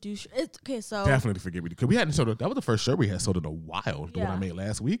also do. It's okay, so definitely forget because we hadn't sold it. That was the first shirt we had sold in a while. The one I made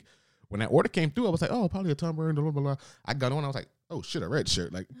last week. When that order came through, I was like, oh, probably a Tumblr and blah blah blah. I got on. I was like, oh shit, a red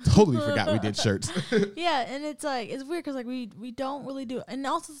shirt. Like totally forgot we did shirts. Yeah, and it's like it's weird because like we don't really do, and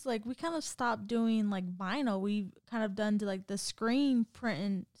also it's like we kind of stopped doing like vinyl. We kind of done to like the screen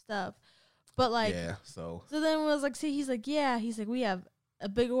printing stuff. But like, yeah, so then it was like, see, he's like, we have a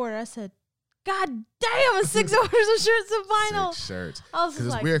big order. I said, God damn, 6 orders of shirts and vinyl. 6 shirts. I was because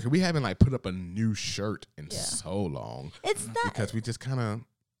it's like, weird because we haven't like put up a new shirt in so long. It's not because we just kind of.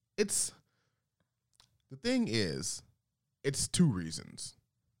 It's the thing is, it's 2 reasons.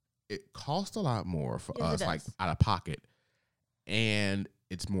 It costs a lot more for us, like out of pocket, and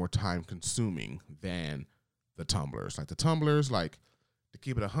it's more time consuming than the tumblers. Like the tumblers, like to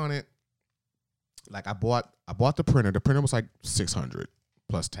keep it 100. Like I bought the printer. The printer was like $600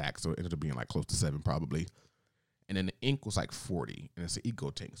 plus tax, so it ended up being like close to $700 probably. And then the ink was like $40, and it's an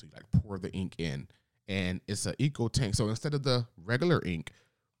eco tank. So you like pour the ink in, and it's an eco tank. So instead of the regular ink,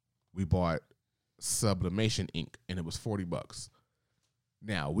 we bought sublimation ink, and it was $40.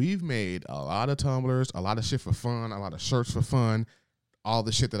 Now we've made a lot of tumblers, a lot of shit for fun, a lot of shirts for fun, all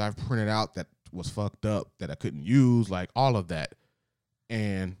the shit that I've printed out that was fucked up that I couldn't use, like all of that,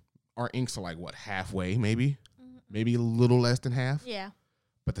 and our inks are like what, halfway, maybe a little less than half. Yeah.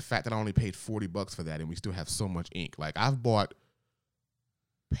 But the fact that I only paid $40 for that and we still have so much ink. Like I've bought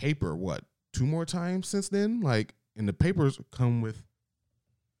paper, 2 more times since then? Like, and the papers come with,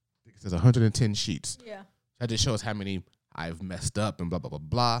 I think it says 110 sheets. Yeah. That just shows how many I've messed up and blah, blah, blah,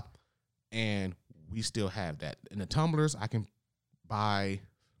 blah. And we still have that. And the tumblers, I can buy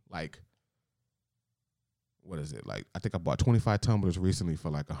like, what is it? Like, I think I bought 25 tumblers recently for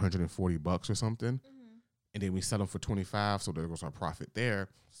like $140 or something. Mm-hmm. And then we sell them for 25, so there goes our profit there.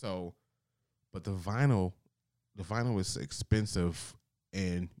 So, but the vinyl is expensive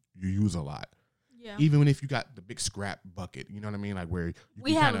and you use a lot. Yeah. Even if you got the big scrap bucket, you know what I mean? Like where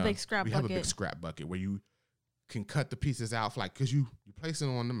we have a big scrap bucket. We have a big scrap bucket where you can cut the pieces out, for like, because you place it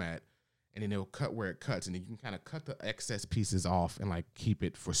on the mat and then it'll cut where it cuts, and then you can kind of cut the excess pieces off and like keep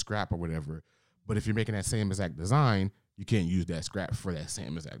it for scrap or whatever. But if you're making that same exact design, you can't use that scrap for that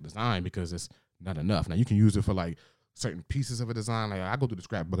same exact design because it's not enough. Now you can use it for like certain pieces of a design. Like I go through the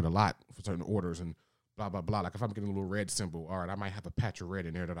scrap bucket a lot for certain orders and blah, blah, blah. Like if I'm getting a little red symbol, all right, I might have a patch of red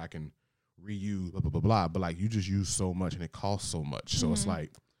in there that I can reuse, blah, blah, blah, blah. But like you just use so much and it costs so much. So it's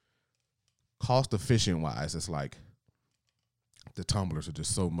like cost efficient wise, it's like the tumblers are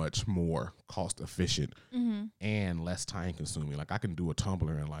just so much more cost efficient and less time consuming. Like I can do a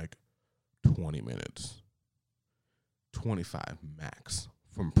tumbler in like 20 minutes, 25 max,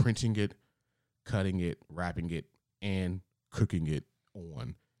 from printing it, cutting it, wrapping it, and cooking it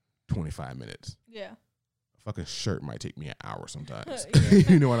on 25 minutes. Yeah. A fucking shirt might take me an hour sometimes. Yeah.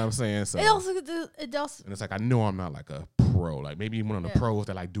 You know what I'm saying? So it also, and it's like I know I'm not like a pro. Like maybe one of the pros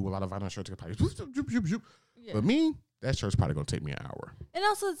that like do a lot of vinyl shirts could probably but me, that shirt's probably gonna take me an hour. And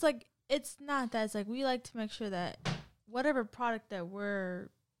also it's like it's not that, it's like we like to make sure that whatever product that we're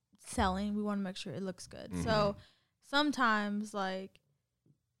selling, we want to make sure it looks good. So sometimes like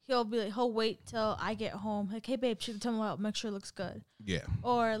he'll wait till I get home, like, hey babe, should tell me make sure it looks good. Yeah.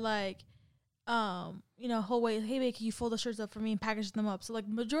 Or like he'll wait, hey babe, can you fold the shirts up for me and package them up? So like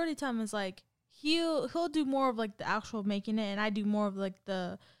majority of the time is like he'll do more of like the actual making it, and I do more of like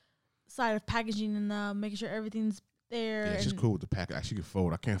the side of packaging and making sure everything's there. Yeah, she's cool with the package. She can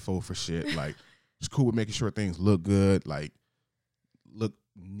fold. I can't fold for shit. Like, she's cool with making sure things look good, like look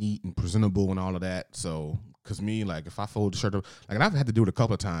neat and presentable and all of that. So, cause me, like, if I fold the shirt up, like, and I've had to do it a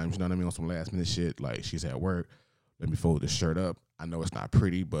couple of times, you know what I mean, on some last minute shit. Like, she's at work, let me fold this shirt up. I know it's not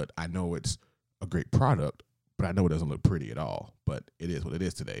pretty, but I know it's a great product. But I know it doesn't look pretty at all. But it is what it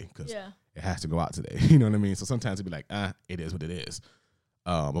is today, because it has to go out today. You know what I mean? So sometimes it'd be like, it is what it is.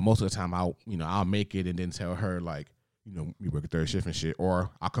 But most of the time, I'll make it and then tell her, like, we work a third shift and shit, or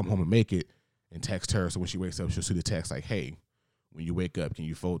I'll come home and make it and text her. So when she wakes up, she'll see the text like, hey, when you wake up, can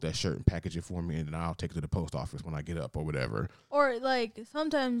you fold that shirt and package it for me? And then I'll take it to the post office when I get up or whatever. Or like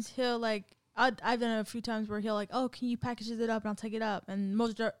sometimes he'll like, I've done it a few times where he'll like, oh, can you package it up and I'll take it up? And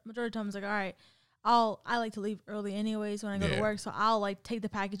majority of the times like, all right, I like to leave early anyways when I go to work. So I'll like take the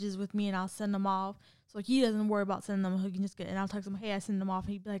packages with me and I'll send them off. So like he doesn't worry about sending them. He can just get, and I'll text him, hey, I send them off.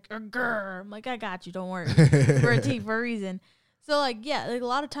 And he'd be like, grr. I'm like, I got you. Don't worry. We're a team for a reason. So like, yeah, like a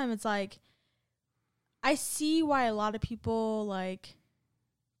lot of time it's like, I see why a lot of people like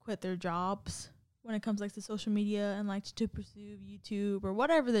quit their jobs when it comes like to social media and like to pursue YouTube or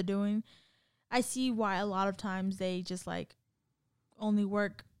whatever they're doing. I see why a lot of times they just like only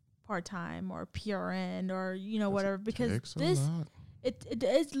work part-time or PRN or whatever, because this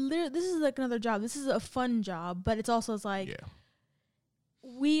it's literally, this is like another job. This is a fun job, but it's also like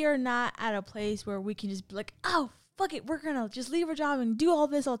we are not at a place where we can just be like, oh fuck it, we're gonna just leave our job and do all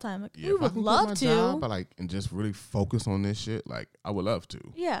this all the time. Like we would love to, but like, and just really focus on this shit. Like I would love to,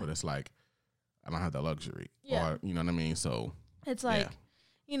 but it's like I don't have that luxury, or you know what I mean. So it's like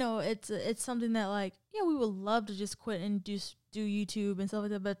it's something that like we would love to just quit and just do YouTube and stuff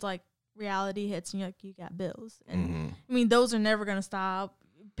like that, but it's like reality hits and you're like, you got bills, and I mean those are never gonna stop.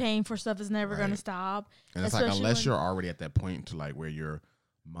 Paying for stuff is never gonna stop, and it's like unless you're already at that point to like where you're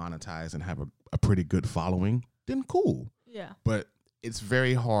monetized and have a pretty good following, then cool. Yeah, but it's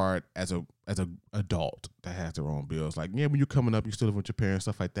very hard as a adult that has their own bills. Like when you're coming up, you still live with your parents,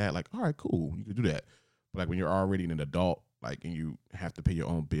 stuff like that. Like all right, cool, you can do that. But like when you're already an adult, like, and you have to pay your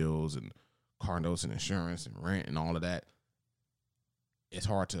own bills and car notes and insurance and rent and all of that, it's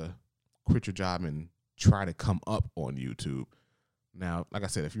hard to quit your job and try to come up on YouTube. Now, like I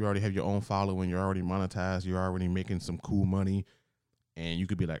said, if you already have your own following, you're already monetized, you're already making some cool money, and you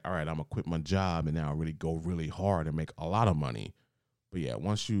could be like, all right, I'm going to quit my job and now really go really hard and make a lot of money. But yeah,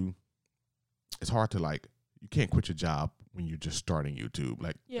 it's hard to like, you can't quit your job when you're just starting YouTube.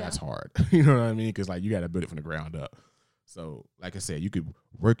 Like, that's hard. You know what I mean? Because like, you got to build it from the ground up. So, like I said, you could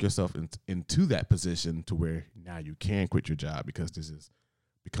work yourself into that position to where now you can quit your job because this is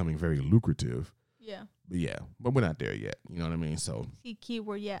becoming very lucrative. Yeah. But we're not there yet. You know what I mean? So,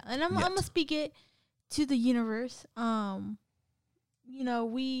 keyword, and I'm gonna speak it to the universe. A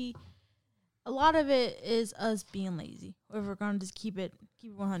lot of it is us being lazy. If we're gonna just keep it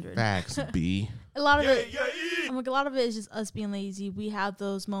 100. Facts, B. A lot of it. I'm like, a lot of it is just us being lazy. We have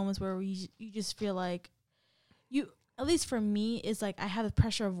those moments where you just feel like at least for me, it's like I have the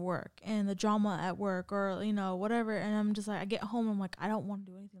pressure of work and the drama at work or, whatever. And I'm just like, I get home and I'm like, I don't want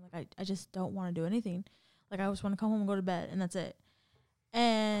to do anything. Like, I just don't want to do anything. Like, I just want to come home and go to bed and that's it.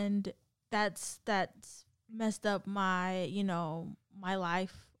 And that's messed up my, my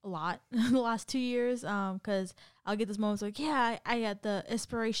life a lot in the last 2 years. Cause I'll get this moments like, I got the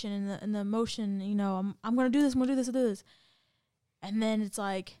inspiration and the emotion, I'm going to do this, I'm going to do this, I'll do this. And then it's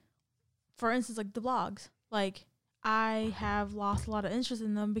like, for instance, like the vlogs, like, I have lost a lot of interest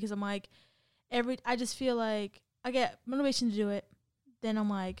in them because I'm like, I just feel like I get motivation to do it. Then I'm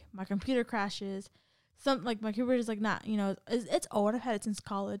like, my computer crashes. My computer's like not, it's old. I've had it since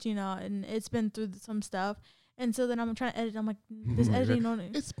college, and it's been through some stuff. And so then I'm trying to edit. I'm like, this editing on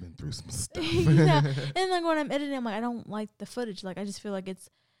it. It's been through some stuff. And like when I'm editing, I'm like, I don't like the footage. Like I just feel like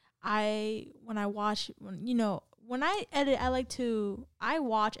when I edit, I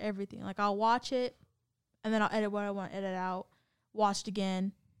watch everything. Like I'll watch it. And then I'll edit what I want to edit out, watch it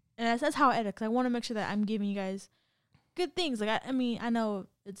again. And that's how I edit, because I want to make sure that I'm giving you guys good things. Like, I know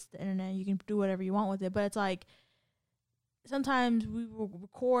it's the internet. You can do whatever you want with it. But it's like, sometimes we will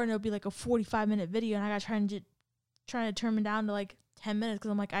record and it'll be like a 45-minute video. And I got to try to turn it down to like 10 minutes. Because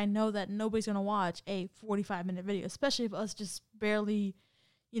I'm like, I know that nobody's going to watch a 45-minute video. Especially if us just barely,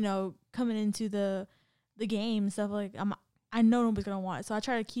 coming into the game and stuff. Like, I know nobody's going to watch it. So I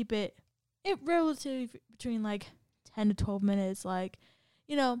try to keep it relative between like 10 to 12 minutes, like,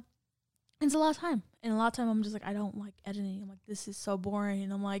 it's a lot of time. And a lot of time I'm just like, I don't like editing. I'm like, this is so boring.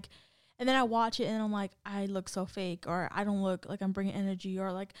 And I'm like, And then I watch it and I'm like, I look so fake, or I don't look like I'm bringing energy,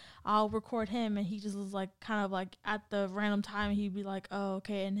 or like I'll record him and he just is like kind of like at the random time he'd be like, oh,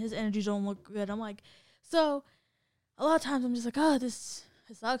 okay, and his energy don't look good. I'm like, so a lot of times I'm just like, oh, this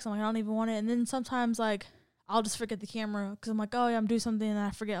sucks. I'm like, I don't even want it. And then sometimes like I'll just forget the camera because I'm like, oh yeah, I'm doing something and then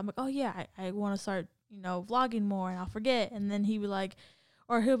I forget. I'm like, oh yeah, I want to start, vlogging more, and I'll forget. And then he'll be like,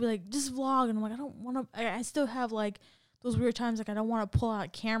 just vlog. And I'm like, I don't want to. I still have like those weird times, like I don't want to pull out a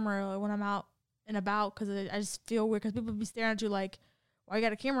camera when I'm out and about because I just feel weird because people be staring at you like, why you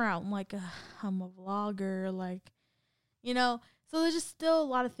got a camera out? I'm like, I'm a vlogger, like, So there's just still a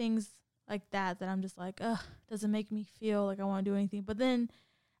lot of things like that I'm just like, doesn't make me feel like I want to do anything. But then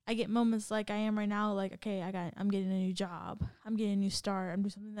I get moments like I am right now, like, okay, I'm getting a new job. I'm getting a new start.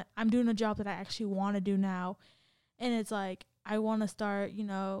 I'm doing a job that I actually want to do now. And it's like, I want to start,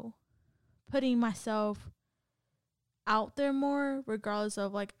 putting myself out there more, regardless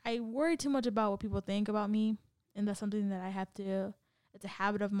of like, I worry too much about what people think about me. And that's something that I have to, it's a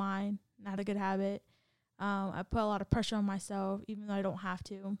habit of mine, not a good habit. I put a lot of pressure on myself, even though I don't have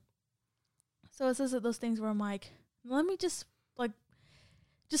to. So it's just those things where I'm like, let me just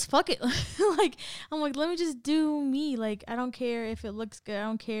fuck it. Like, I'm like, let me just do me. Like, I don't care if it looks good. I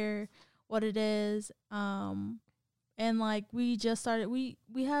don't care what it is. And like, we just started, we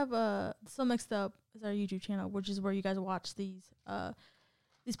have, So Mixed Up is our YouTube channel, which is where you guys watch these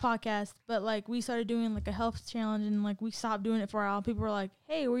podcasts. But like, we started doing like a health challenge, and like, we stopped doing it for a while. People were like,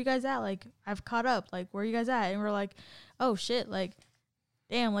 hey, where you guys at? Like, I've caught up. Like, where are you guys at? And we're like, oh shit. Like,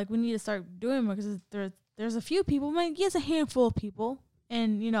 damn, like we need to start doing more because there's a few people. I mean, yes, a handful of people.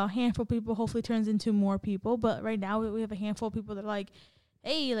 And, a handful of people hopefully turns into more people. But right now we have a handful of people that are like,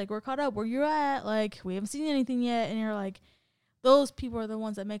 hey, like, we're caught up. Where you're at? Like, we haven't seen anything yet. And you're like, those people are the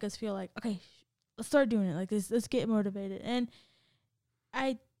ones that make us feel like, okay, let's start doing it. Like, let's get motivated. And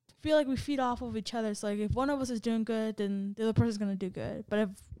I feel like we feed off of each other. So, like, if one of us is doing good, then the other person's going to do good. But if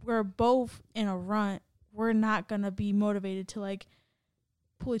we're both in a run, we're not going to be motivated to, like,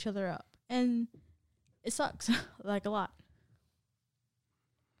 pull each other up. And it sucks, like, a lot.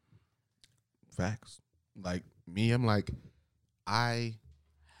 Facts. Like me, I'm like, I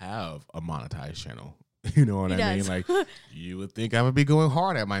have a monetized channel. You know what I mean? Like, you would think I would be going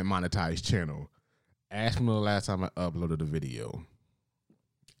hard at my monetized channel. Ask me the last time I uploaded a video.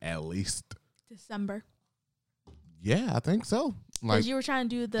 At least December. Yeah, I think so. Like, you were trying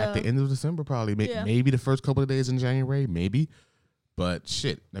to do at the end of December, probably. Maybe the first couple of days in January, maybe. But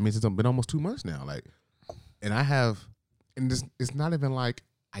shit, that means it's been almost 2 months now. Like, and I have, and this, it's not even like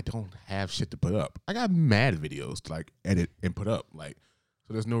I don't have shit to put up. I got mad videos to like edit and put up. Like,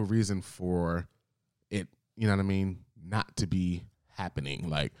 so there's no reason for it, you know what I mean, not to be happening.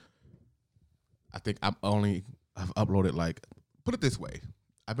 Like, I think I've uploaded, like, put it this way.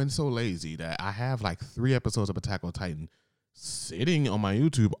 I've been so lazy that I have like 3 episodes of Attack on Titan sitting on my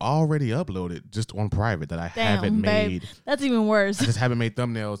YouTube already uploaded just on private that I haven't made. That's even worse. I just haven't made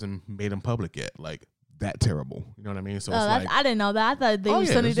thumbnails and made them public yet. Like, that terrible. You know what I mean? So it's like, I didn't know that. I thought they were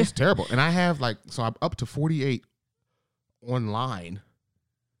it's just terrible. And I have like, so I'm up to 48 online,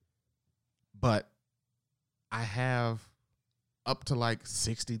 but I have up to like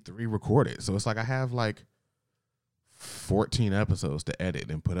 63 recorded. So it's like I have like 14 episodes to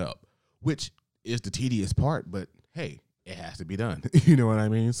edit and put up, which is the tedious part, but hey, it has to be done. You know what I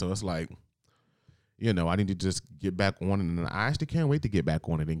mean? So it's like, I need to just get back on it. And I actually can't wait to get back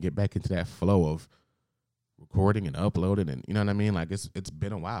on it and get back into that flow of recording and uploading, and you know what I mean? Like, it's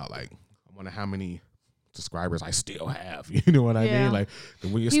been a while. Like, I wonder how many subscribers I still have. You know what I mean? Like,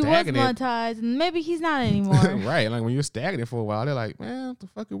 when you're stagnant, he was monetized, and maybe he's not anymore. Right? Like, when you're stagnant for a while, they're like, man, what the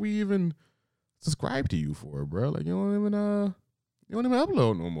fuck are we even subscribed to you for, bro? Like, you don't even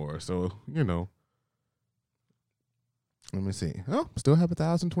upload no more. So let me see. Oh, still have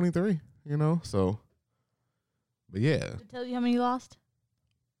 1,023. So, but yeah. Did it tell you how many you lost?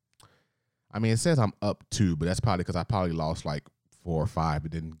 I mean, it says I'm up 2, but that's probably because I probably lost like 4 or 5,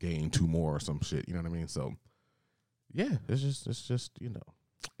 but then gained 2 more or some shit. You know what I mean? So, yeah, it's just it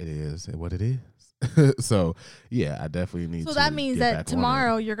is what it is. So, yeah, I definitely need. So that means that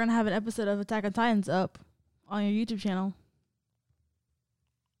tomorrow you're gonna have an episode of Attack on Titans up on your YouTube channel.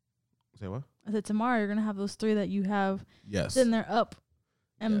 Say what? I said tomorrow you're gonna have those 3 that you have. Yes. Sitting there up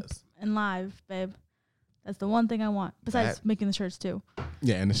and live, babe. That's the one thing I want, besides making the shirts too.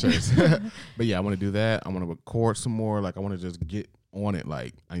 Yeah, and the shirts. But yeah, I want to do that. I want to record some more. Like, I want to just get on it.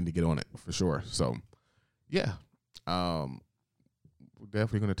 Like, I need to get on it for sure. So, yeah. We're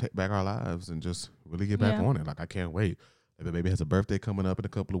definitely going to take back our lives and just really get back on it. Like, I can't wait. Like the baby has a birthday coming up in a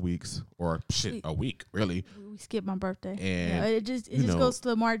couple of weeks, or a week, really. We skipped my birthday. And it just goes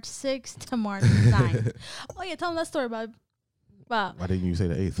to March 6th to March 9th. Oh yeah, tell them that story about. Why didn't you say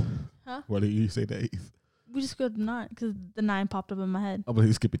the 8th? Huh? Why didn't you say the 8th? We just go to 9 because the 9 popped up in my head. Oh, but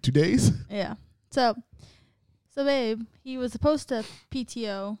you skip it 2 days? Yeah. So babe, he was supposed to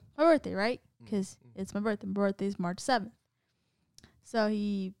PTO my birthday, right? Because it's my birthday. My birthday's March 7th. So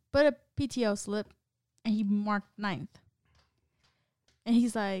he put a PTO slip and he marked 9th. And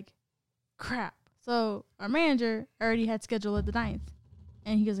he's like, crap. So our manager already had scheduled at the 9th.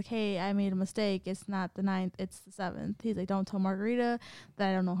 And he goes like, hey, I made a mistake. It's not the 9th. It's the 7th. He's like, don't tell Margarita that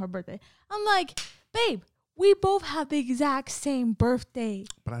I don't know her birthday. I'm like, babe, we both have the exact same birthday.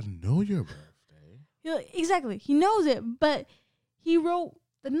 But I know your birthday. Exactly. He knows it, but he wrote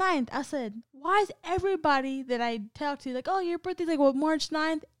the 9th. I said, why is everybody that I talk to like, oh, your birthday's like, well, March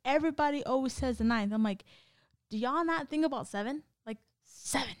 9th? Everybody always says the 9th. I'm like, do y'all not think about 7? Like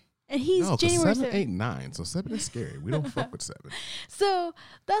 7. And he's January 7 ain't 9, so 7 is scary. We don't fuck with 7. So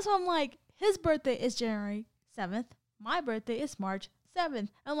that's why I'm like, his birthday is January 7th. My birthday is March 7th.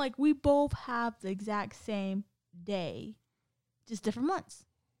 I'm like, we both have the exact same day, just different months.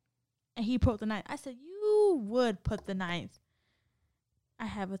 And he put the 9th. I said, you would put the 9th. I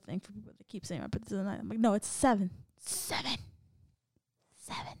have a thing for people that keep saying my birthday's the 9th. I'm like, no, it's 7. 7.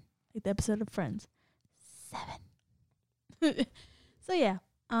 Like the episode of Friends. 7. So yeah.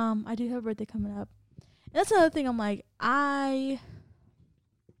 I do have a birthday coming up. And that's another thing. I'm like, I've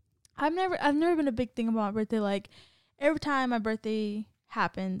never been a big thing about my birthday. Like every time my birthday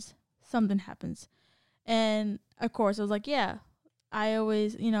happens, something happens. And of course I was like, yeah, I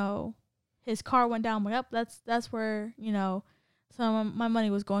always, his car went down. I'm like, yep, that's where, some of my money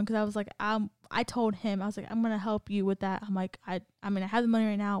was going. Cause I was like, I told him, I was like, I'm going to help you with that. I'm like, I have the money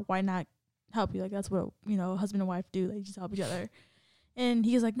right now. Why not help you? Like, that's what, husband and wife do. They just help each other. And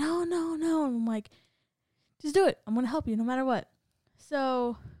he was like, no. And I'm like, just do it. I'm going to help you no matter what.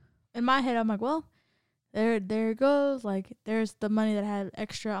 So in my head, I'm like, well, there it goes. Like, there's the money that I had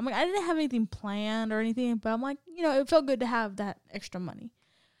extra. I'm like, I didn't have anything planned or anything, but I'm like, it felt good to have that extra money.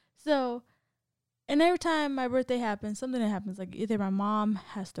 So, and every time my birthday happens, something that happens, like either my mom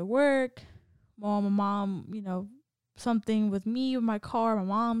has to work, or my mom, something with me, with my car, my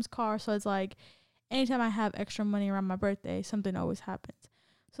mom's car. So it's like, anytime I have extra money around my birthday, something always happens.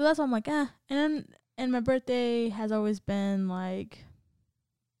 So that's why I'm like, And my birthday has always been, like,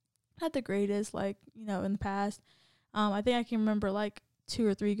 not the greatest, like, in the past. I think I can remember, like, 2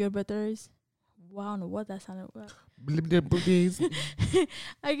 or 3 good birthdays. Well, I don't know what that sounded like.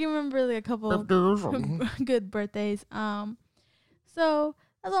 I can remember, like, a couple good birthdays. So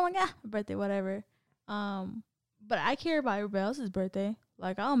that's why I'm like, my birthday, whatever. But I care about everybody else's birthday.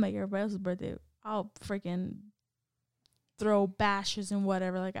 Like, I'll make everybody else's birthday. I'll freaking throw bashes and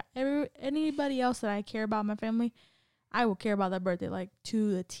whatever. Like, anybody else that I care about, my family, I will care about that birthday, like,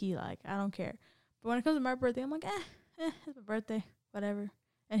 to the T. Like, I don't care. But when it comes to my birthday, I'm like, it's my birthday, whatever.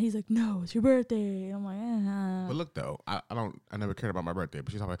 And he's like, no, it's your birthday. And I'm like, But look, though, I never cared about my birthday.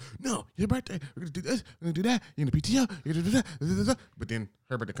 But she's always like, no, your birthday. We're going to do this. We're going to do that. You're going to PTO. You're going to do that. But then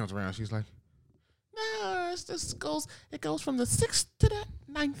her birthday comes around. She's like, no, it goes from the 6th to the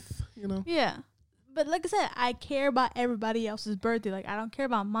 9th, Yeah. But like I said, I care about everybody else's birthday. Like, I don't care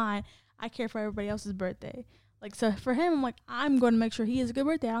about mine. I care for everybody else's birthday. Like, so for him, I'm like, I'm going to make sure he has a good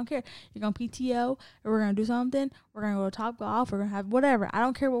birthday. I don't care. You're going to PTO, or we're going to do something. We're going to go to Topgolf. We're going to have whatever. I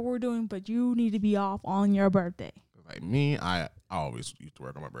don't care what we're doing, but you need to be off on your birthday. Like me, I always used to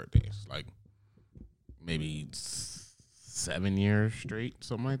work on my birthdays. Like, maybe 7 years straight,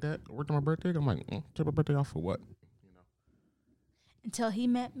 something like that. I worked on my birthday. I'm like, took my birthday off for what? Until he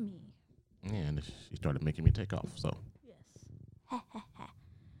met me. Yeah, and she started making me take off. So yes,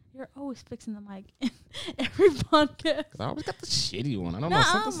 you're always fixing the mic in every podcast. I always got the shitty one. I don't know.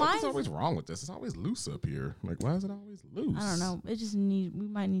 Something's always wrong with this. It's always loose up here. Like, why is it always loose? I don't know. It just we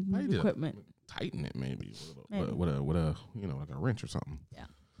might need new equipment. Tighten it maybe with a like a wrench or something. Yeah.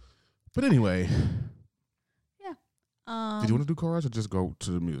 But anyway. Yeah. Did you want to do cards or just go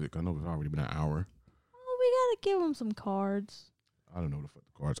to the music? I know it's already been an hour. Oh, we gotta give him some cards. I don't know what the fuck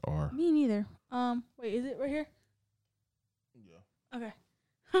the cards are. Me neither. Wait, is it right here? Yeah. Okay.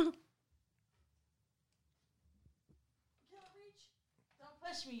 Don't reach. Don't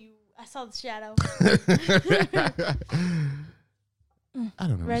push me. I saw the shadow. I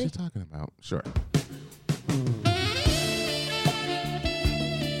don't know Ready? what she's talking about. Sure.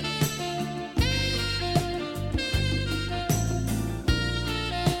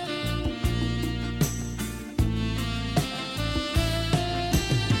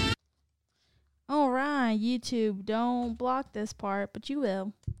 All right. my YouTube. Don't block this part, but you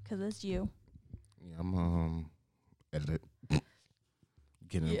will, because it's you. Yeah, I'm edit it.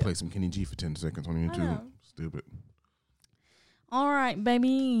 Get in and play some Kenny G for 10 seconds on YouTube. Stupid. All right, baby.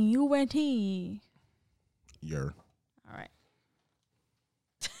 You went he. Yer. All right.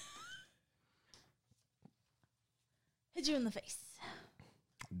 Hit you in the face.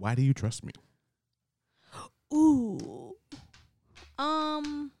 Why do you trust me? Ooh.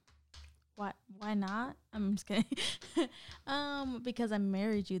 Why not? I'm just kidding. Because I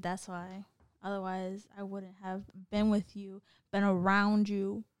married you, that's why. Otherwise, I wouldn't have been with you, been around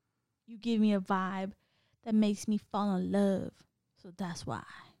you. You give me a vibe that makes me fall in love. So that's why.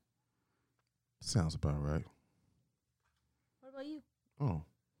 Sounds about right. What about you? Oh,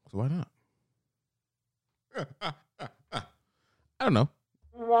 so why not? I don't know.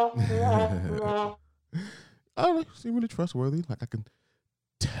 I don't know. Seem really trustworthy. Like I can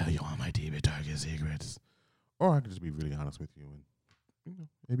tell you all my deepest, darkest secrets. Or I could just be really honest with you and,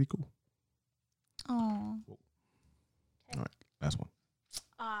 it'd be cool. Oh. All right, last one.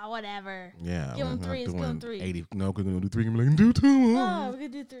 Whatever. Yeah. Give him 3. Let's give him 3. 80. No, we're going to do 3. I'm like, do 2. Oh, we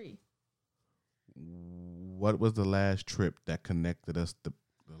could do 3. What was the last trip that connected us? The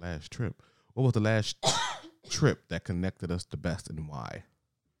last trip. What was the last trip that connected us the best and why?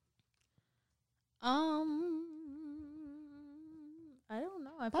 I don't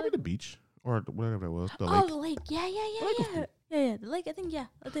know. Probably the beach or whatever it was. The lake. lake. The lake. Yeah. Cool. Yeah. The lake. I think the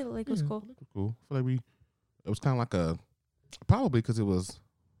lake was cool. The lake was cool. I feel like it was kind of like probably because it was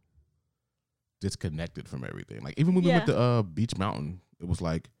disconnected from everything. Like even when we went to Beach Mountain, it was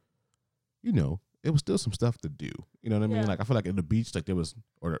like, it was still some stuff to do. You know what I mean? Like I feel like in the beach, like there was,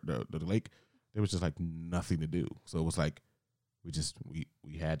 or the lake, there was just like nothing to do. So it was like we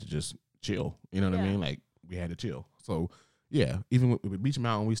had to just chill. You know what I mean? Like we had to chill. So yeah, even with Beach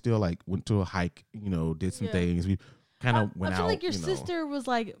Mountain, we still like went to a hike. Did some things. We kind of went out. I feel like your sister was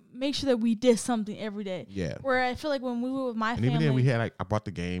like, make sure that we did something every day. Yeah. Where I feel like when we were with my and family, even then we had like I brought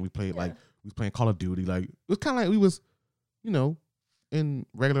the game. We played like we was playing Call of Duty. Like it was kind of like we was, in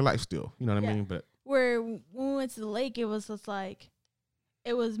regular life still. You know what I mean? But where when we went to the lake, it was just like,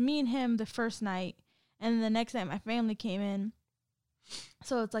 it was me and him the first night, and then the next night my family came in.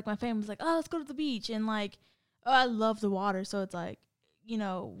 So it's like my family was like, oh, let's go to the beach, and like, oh, I love the water, so it's like,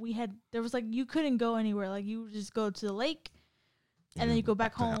 there was like, you couldn't go anywhere, like you would just go to the lake, and then you go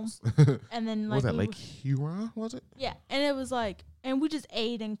back home, and then like, what was that, Lake Huron? Was it? Yeah, and it was like, and we just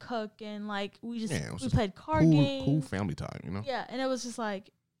ate and cooked, and like we just played card games, cool family time, Yeah, and it was just like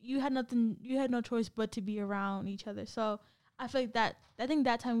you had no choice but to be around each other. So I feel like I think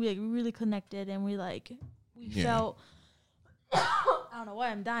that time we like really connected, and we felt. I don't know why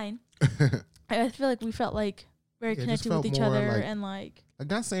I'm dying. I feel like we felt like very connected with each other, like, and like. I'm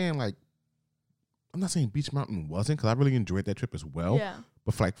not saying Beach Mountain wasn't, because I really enjoyed that trip as well. Yeah.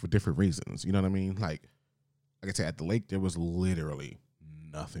 But for different reasons, you know what I mean? Like I said, at the lake there was literally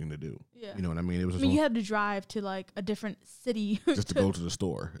nothing to do. Yeah. You know what I mean? It was. You had to drive to like a different city just to go to the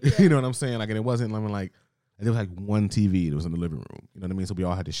store. Yeah. You know what I'm saying? Like, and it wasn't like there was like one TV that was in the living room. You know what I mean? So we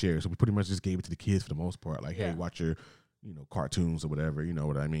all had to share. So we pretty much just gave it to the kids for the most part. Like, hey, watch your, cartoons or whatever. You know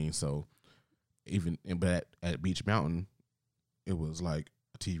what I mean? So but at Beach Mountain, it was like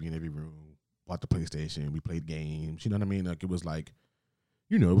a TV in every room. Bought the PlayStation. We played games. You know what I mean? Like it was like,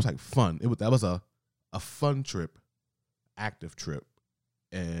 it was like fun. That was a fun trip, active trip,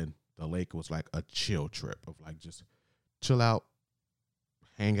 and the lake was like a chill trip of like just chill out,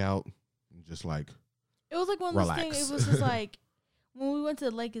 hang out, and just like. It was like one of those things. It was just like when we went to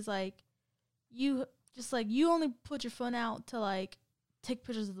the lake. Is like you only put your phone out to like take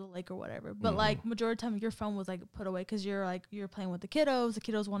pictures of the lake or whatever. But like majority of the time, your phone was like put away because you're playing with the kiddos. The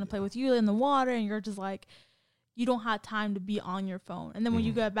kiddos want to play with you in the water, and you're just like, you don't have time to be on your phone. And then when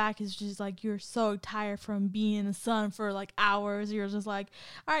you get back, it's just like you're so tired from being in the sun for like hours. You're just like,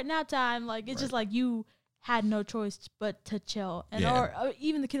 all right, nap time. Like it's just like you had no choice but to chill. And or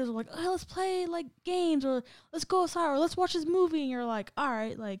even the kiddos were like, oh, let's play like games, or let's go outside, or let's watch this movie. And you're like, all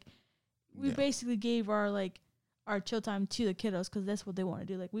right, like we basically gave our chill time to the kiddos because that's what they want to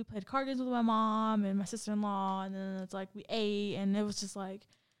do. Like we played card games with my mom and my sister-in-law, and then it's like we ate, and it was just like,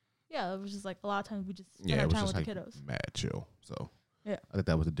 it was just like a lot of times we just spent our time with the kiddos. Mad chill. So I think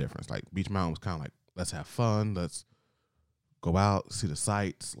that was the difference. Like Beach Mountain was kind of like, let's have fun, let's go out, see the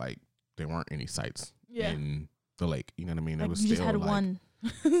sights. Like there weren't any sights in the lake. You know what I mean? Like it was you still just had like, one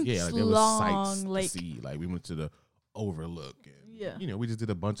like there was sights lake to see. Like we went to the overlook, and we just did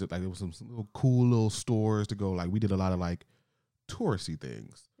a bunch of like there was some little cool little stores to go. Like we did a lot of like touristy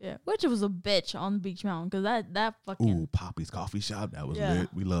things. Yeah, which was a bitch on Beach Mountain because that fucking. Ooh, Poppy's Coffee Shop. That was Yeah.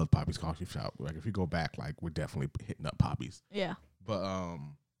 lit. We love Poppy's Coffee Shop. Like if you go back, like we're definitely hitting up Poppy's. Yeah. But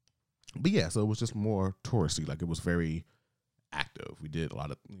yeah, so it was just more touristy. Like it was very active. We did a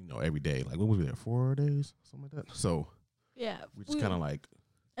lot of every day. Like what was we there 4 days, something like that. So Yeah. we just kind of like.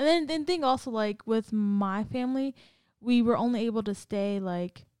 And then think also like with my family, we were only able to stay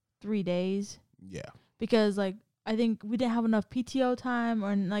like 3 days Yeah. because like I think we didn't have enough PTO time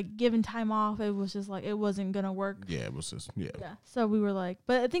or like giving time off. It was just like it wasn't gonna work. Yeah, it was just yeah. So we were like,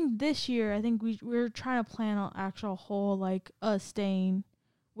 but I think this year I think we're trying to plan on actual whole like us staying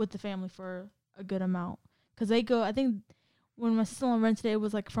with the family for a good amount because they go. I think when my sister-in-law rented it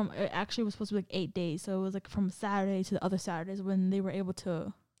was like it actually was supposed to be like 8 days, so it was like from Saturday to the other Saturdays when they were able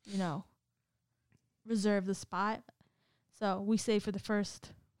to reserve the spot. So we stayed for the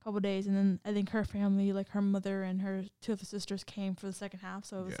first couple of days, and then I think her family, like her mother and her 2 other sisters, came for the second half.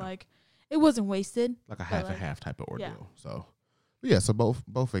 So it was like it wasn't wasted, like a half and half type of ordeal. Yeah. So yeah, so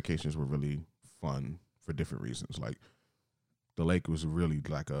both vacations were really fun for different reasons. Like the lake was really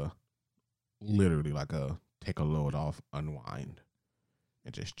literally like a take a load off, unwind,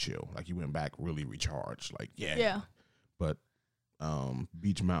 and just chill. Like you went back really recharged. Like yeah. But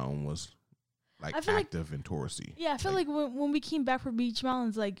Beach Mountain was like active and touristy. Yeah, I feel like when we came back from Beach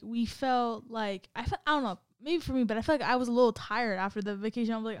Mountains, like we felt like I don't know, maybe for me, but I feel like I was a little tired after the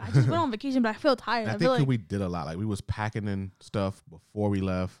vacation. I'm like, I just went on vacation, but I feel tired. I think we did a lot. Like we was packing and stuff before we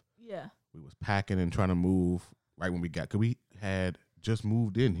left. Yeah, we was packing and trying to move right when we got. Cause we had just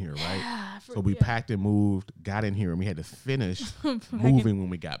moved in here, right? So we packed and moved, got in here, and we had to finish moving when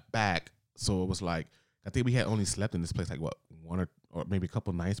we got back. So it was like I think we had only slept in this place like what 1 or maybe a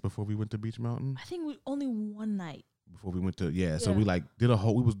couple nights before we went to Beach Mountain. I think we only 1 night before we went to So we like we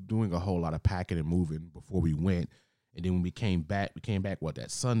was doing a whole lot of packing and moving before we went, and then when we came back that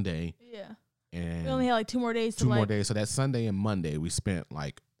Sunday. Yeah, and we only had like 2 more days. 2 more days. So that Sunday and Monday we spent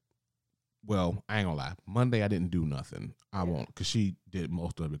like. Well, I ain't gonna lie. Monday I didn't do nothing. I won't, because she did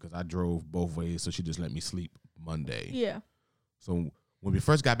most of it because I drove both ways, so she just let me sleep Monday. Yeah. So when we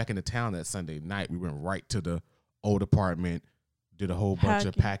first got back into town that Sunday night, we went right to the old apartment, did a whole bunch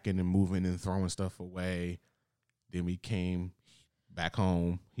of packing and moving and throwing stuff away. Then we came back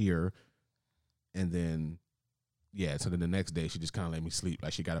home here, and then so then the next day she just kind of let me sleep.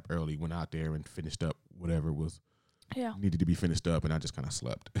 Like she got up early, went out there and finished up whatever was. Needed to be finished up, and I just kind of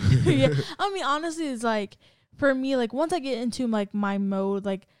slept. Yeah, I mean, honestly, it's like for me, like once I get into like my mode,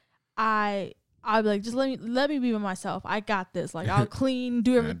 like I'll be like, just let me be with myself. I got this. Like I'll clean,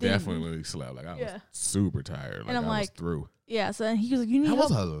 do everything. I definitely slept. Like I was super tired. Like and I'm I was through. Yeah. So he was like, "You need help." That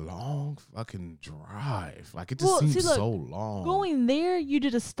was a long fucking drive. Like it just seemed so long. Going there, you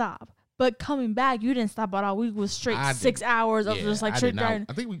did a stop, but coming back, you didn't stop at all. We was straight 6 hours of just like straight driving.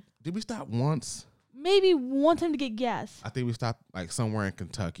 I think we stop once. Maybe one time to get gas. I think we stopped like somewhere in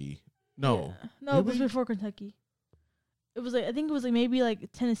Kentucky. No. Yeah. No, it was before Kentucky. It was like, I think it was like maybe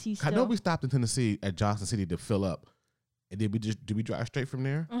like Tennessee still. I know we stopped in Tennessee at Johnson City to fill up. And did we drive straight from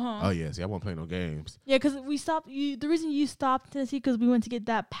there? Uh-huh. Oh, yeah. See, I won't play no games. Yeah, because we stopped. The reason you stopped in Tennessee because we went to get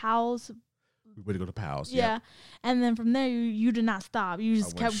that Pals. We went to go to Pals. Yeah. And then from there, you did not stop. You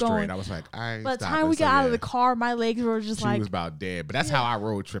just kept going. I was like, I ain't By the time we got out of the car, my legs were just she was about dead. But that's how I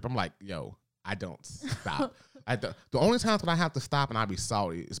road trip. I'm like, yo, I don't stop. The only times when I have to stop and I be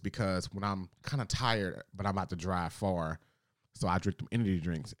salty is because when I'm kind of tired, but I'm about to drive far. So I drink them energy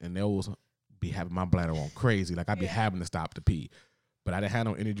drinks, and those be having my bladder on crazy. Like I be having to stop to pee. But I didn't have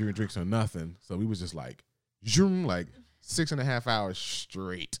no energy drinks or nothing. So we was just like, zoom, like 6.5 hours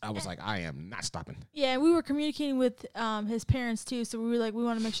straight. I was like, I am not stopping. Yeah, and we were communicating with his parents too. So we were like, we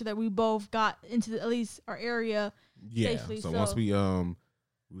want to make sure that we both got into at least our area safely. So once we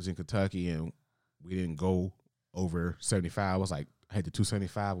was in Kentucky and we didn't go over 75. I was like, I had the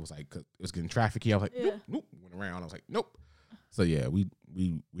 275. It was like, it was getting trafficy. I was like, nope. Went around. I was like, nope. So yeah, we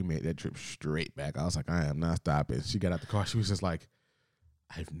made that trip straight back. I was like, I am not stopping. She got out the car. She was just like,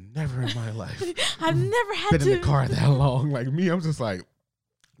 I've never in my life I've never had been in the car that long. Like me, I'm just like,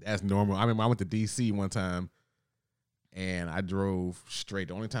 that's normal. I remember I went to DC one time and I drove straight.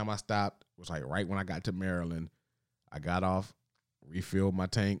 The only time I stopped was like right when I got to Maryland. I got off, refilled my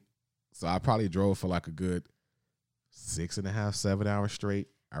tank. So I probably drove for like a good 6.5, 7 hours straight.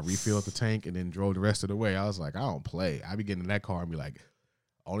 I refilled the tank and then drove the rest of the way. I was like, I don't play. I be getting in that car and be like,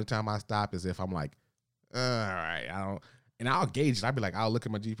 only time I stop is if I'm like, all right, I don't. And I'll gauge it. I'll be like, I'll look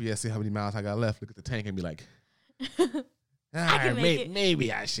at my GPS, see how many miles I got left, look at the tank and be like, all right,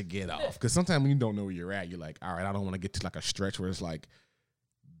 maybe I should get off. Because sometimes when you don't know where you're at, you're like, all right, I don't want to get to like a stretch where it's like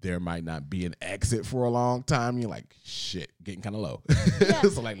there might not be an exit for a long time. You're like, shit, getting kind of low. Yeah.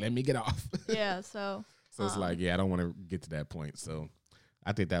 So like, let me get off. Yeah. So It's like, yeah, I don't want to get to that point. So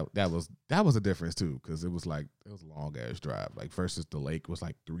I think that was a difference too, because it was a long ass drive. Like versus the lake was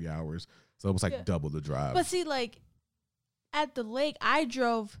like 3 hours, so it was like double the drive. But see, like at the lake, I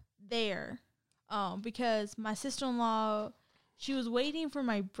drove there, because my sister-in-law, she was waiting for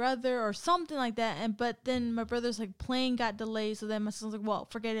my brother or something like that, but then my brother's like plane got delayed, so then my sister's like, well,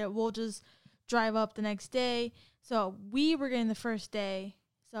 forget it, we'll just drive up the next day. So we were getting the first day.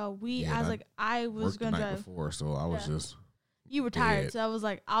 So I was gonna drive before, so I was just. You were tired, dead. so I was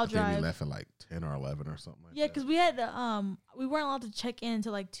like, I'll drive. Think we left at like 10 or 11 or something like that. Yeah, because we had we weren't allowed to check in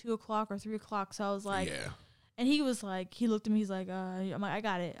until like 2 o'clock or 3 o'clock. So I was like, yeah. And he was like, he looked at me, he's like, I'm like, I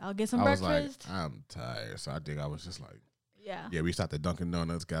got it. I'll get some I was breakfast. like, I'm tired, so I think I was just like, yeah. Yeah, we stopped at Dunkin'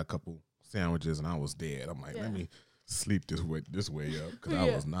 Donuts, got a couple sandwiches, and I was dead. I'm like, let me sleep this way up, because I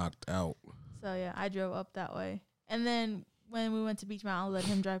was knocked out. So yeah, I drove up that way, and then when we went to Beach Mountain, I let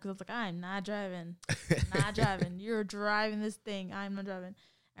him drive because I was like, I'm not driving. Not driving. You're driving this thing. I'm not driving.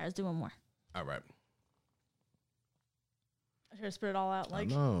 All right, let's do one more. All right. I should have spit it all out. Like,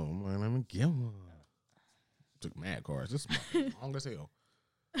 no, I'm like, let me get one. Took mad cars. This is long as hell.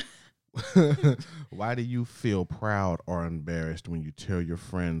 Why do you feel proud or embarrassed when you tell your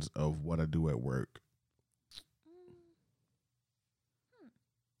friends of what I do at work?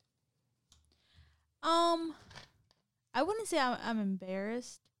 I wouldn't say I'm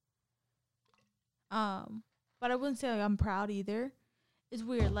embarrassed. But I wouldn't say like I'm proud either. It's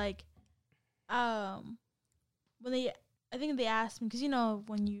weird. Like, when I think they asked me, because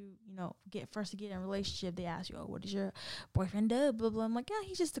when you get in a relationship, they ask you, oh, what does your boyfriend do? Blah blah. I'm like, yeah,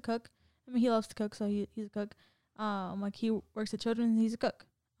 he's just a cook. I mean, he loves to cook, so he's a cook. I'm like, he works at Children's, he's a cook.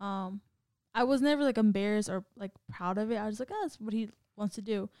 I was never like embarrassed or like proud of it. I was like, oh, that's what he wants to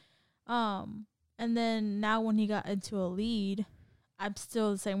do. And then now when he got into a lead, I'm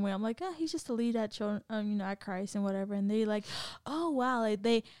still the same way. I'm like, oh, he's just a lead at children, at Christ and whatever. And they like, oh wow, like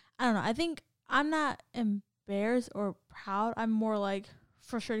I don't know. I think I'm not embarrassed or proud. I'm more like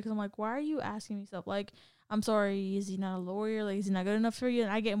frustrated because I'm like, why are you asking me stuff? Like, I'm sorry, is he not a lawyer? Like, is he not good enough for you?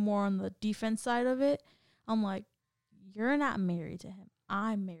 And I get more on the defense side of it. I'm like, you're not married to him.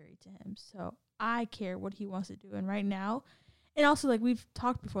 I'm married to him. So I care what he wants to do. And right now, and also like we've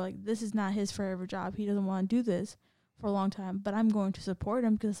talked before, like this is not his forever job. He doesn't want to do this for a long time, but I'm going to support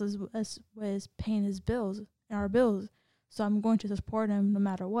him because this is paying his bills and our bills. So I'm going to support him no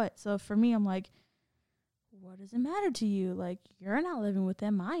matter what. So for me, I'm like, what does it matter to you? Like, you're not living with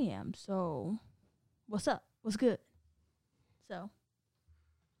them. I am. So what's up? What's good? So.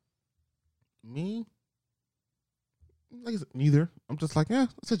 Me? Like, neither. I'm just like, yeah,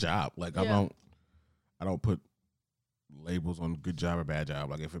 it's a job. Like, I don't put labels on good job or bad job.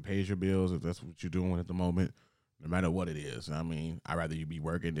 Like, if it pays your bills, if that's what you're doing at the moment, no matter what it is. I mean, I'd rather you be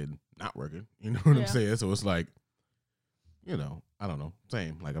working than not working. You know what I'm saying? So it's like, I don't know.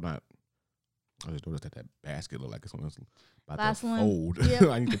 Same. Like, I just noticed that basket looked like it's about Last to one. fold. Yep.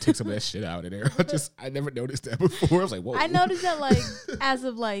 I need to take some of that shit out of there. I never noticed that before. I was like, whoa. I noticed that like as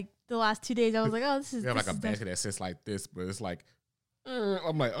of like the last 2 days, I was like, oh, this is. You have like a basket that sits like this, but it's like,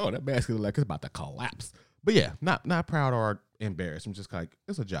 I'm like, oh, that basket look like it's about to collapse. But yeah, not proud or embarrassed. I'm just like,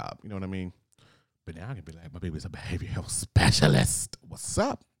 it's a job. You know what I mean? But now I can be like, my baby's a behavioral health specialist. What's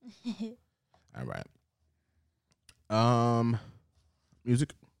up? All right.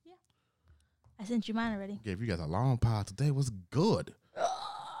 Music. I sent you mine already. Gave you guys a long pod today. Was good. What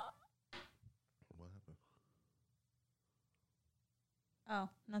happened? Oh,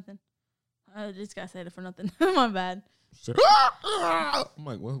 nothing. I just got said it for nothing. My bad. Sure. I'm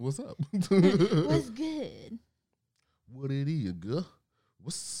like, what's up? What's good? What it is, girl?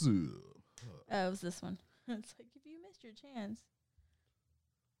 What's up? Oh, it was this one. It's like, if you missed your chance.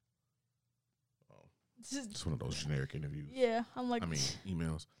 Oh, it's one of those generic interviews. Yeah, I'm like.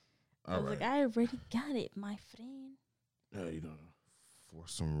 Emails. I was like, I already got it, my friend. You don't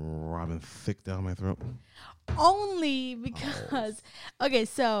force some Robin Thicke down my throat. Only because, okay,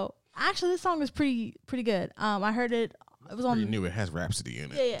 so actually this song is pretty good. I heard it. It was on. New. It has Rhapsody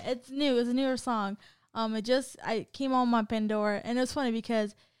in it. Yeah, it's new. It's a newer song. I came on my Pandora, and it was funny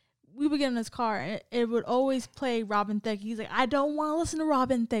because we would get in this car, and it would always play Robin Thicke. He's like, I don't want to listen to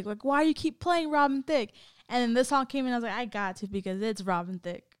Robin Thicke. Like, why do you keep playing Robin Thicke? And then this song came in, I was like, I got to because it's Robin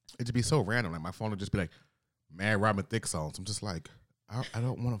Thicke. It'd be so random. Like, my phone would just be like, mad Robin Thicke songs. I'm just like, I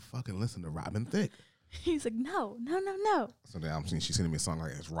don't want to fucking listen to Robin Thicke. He's like, no. So now she's sending me a song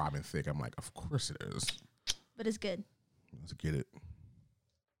like it's Robin Thicke. I'm like, of course it is. But it's good. Let's get it.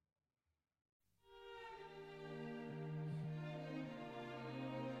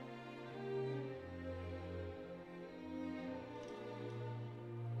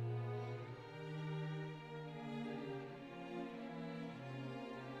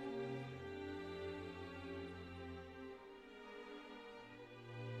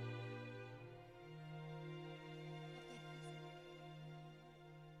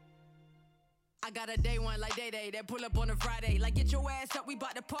 I got a day one like Day that pull up on a Friday. Like, get your ass up, we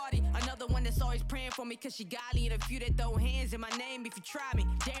bout to party. Another one that's always praying for me cause she godly. And a few that throw hands in my name if you try me.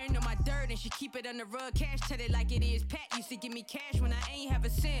 Daring on my dirt and she keep it on the rug. Cash tell it like it is. Pat used to give me cash when I ain't have a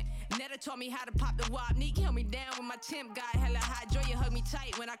cent. Netta taught me how to pop the wop. Neek held me down with my temp. Got hella hot. Joya hugged me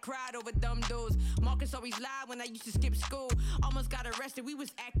tight when I cried over dumb dudes. Marcus always lied when I used to skip school. Almost got arrested, we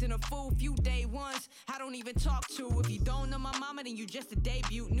was acting a fool. Few day ones, I don't even talk to. If you don't know my mama, then you just a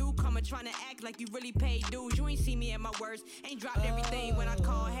debut. Newcomer trying to act like you really paid dues. You ain't see me at my worst. Ain't dropped everything when I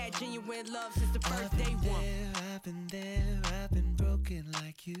call. Had genuine love since the first day one. I've been there, I've been broken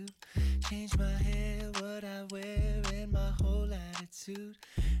like you. Changed my hair, what I wear, and my whole attitude.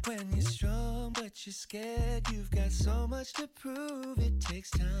 When you're strong but you're scared, you've got so much to prove. It takes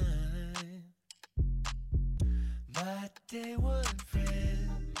time. My day one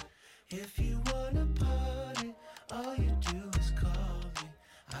friend. If you wanna party, all you do is call me.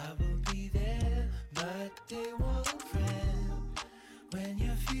 I will be there. My day one friend. When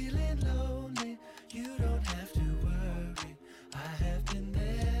you're feeling lonely, you don't have to worry. I have been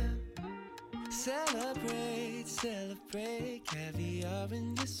there. Celebrate, celebrate. Caviar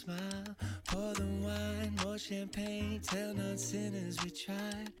in your smile. Pour the wine, more champagne. Tell non-sinners we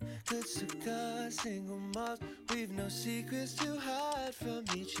tried. Good cigars, single malts. We've no secrets to hide from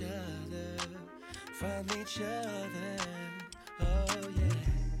each other. From each other. Oh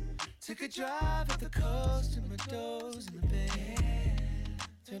yeah. Took a drive up the coast and my doors in the bay.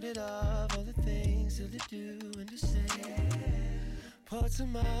 Turn it off, all the things still to do and to say. Poured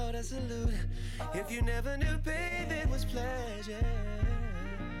some out, I salute. If you never knew, babe, it was pleasure.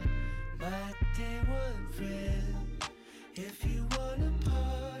 My day one friend. If you wanna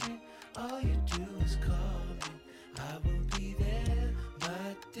party, all you do is call me. I will be there.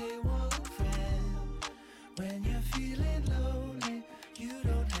 My day one friend. When you're feeling lonely, you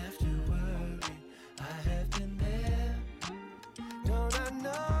don't have to worry. I have been there. Don't I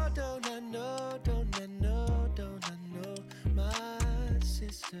know, don't I know, don't I know, don't I know, my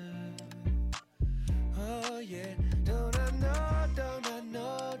sister. Oh yeah, don't I know, don't I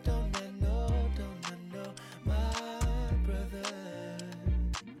know, don't I know, don't I know, my brother.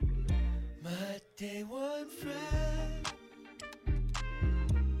 My day one friend.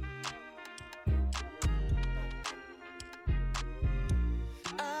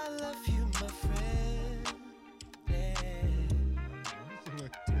 I love you, my friend. Yeah.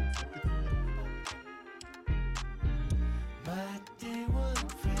 My day one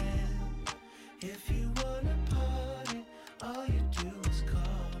friend. If you wanna party, all you do is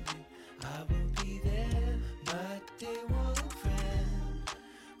call me. I will be there. My day one friend.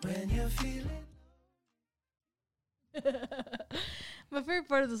 When you're feeling. My favorite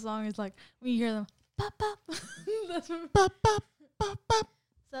part of the song is like when you hear them pop pop. That's what, Bop, bop, bop, bop.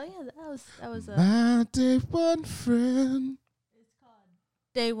 so yeah, that was My day one friend. it's called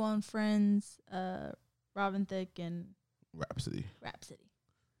Day One Friends, Robin Thicke and Rhapsody. Rhapsody.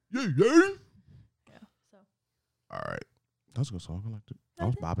 Yeah. Yeah. So All right. That was a good song. I liked it. I was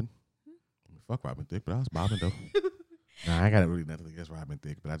Liked it? bobbing. I mean, fuck Robin Thicke, but I was bobbing though. Nah, I ain't got really nothing against Robin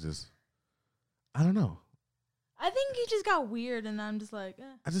Thicke, but I don't know. I think he just got weird, and I'm just like,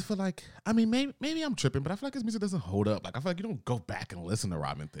 I just feel like, I mean, maybe I'm tripping, but I feel like his music doesn't hold up. Like, I feel like you don't go back and listen to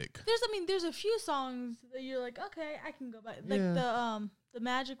Robin Thicke. There's a few songs that you're like, okay, I can go back. Like Yeah. the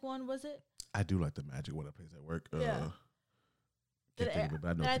Magic one, was it? I do like the Magic one that plays at work. Yeah. Can't think of it, but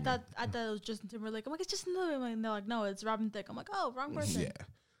I know And I what you mean. thought it was Justin Timberlake. I'm like, it's Justin Timberlake. And they're like, no, it's Robin Thicke. I'm like, oh, wrong person. Yeah.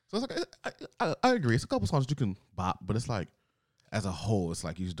 So it's like, I agree. It's a couple songs you can bop, but it's like, as a whole, it's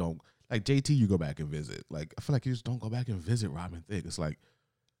like you just don't, like JT, you go back and visit. Like, I feel like you just don't go back and visit Robin Thicke. It's like,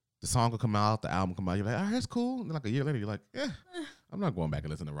 the song will come out, the album come out, you're like, all right, that's cool. And then like a year later, you're like, I'm not going back and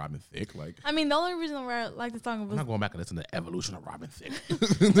listen to Robin Thicke. Like, I mean, the only reason why I like the song I'm was not going back and listen to the evolution of Robin Thicke.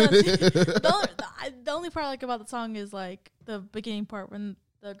 the only part I like about the song is like the beginning part when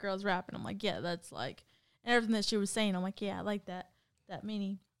the girl's rapping. I'm like, yeah, that's like, and everything that she was saying. I'm like, yeah, I like that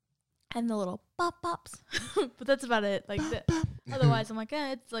meaning, and the little pop pops. But that's about it. Like, otherwise, I'm like,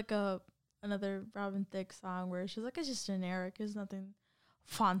 it's like another Robin Thicke song where she's like, it's just generic. There's nothing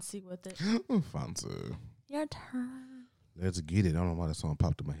fancy with it. Fancy. Your turn. Let's get it. I don't know why that song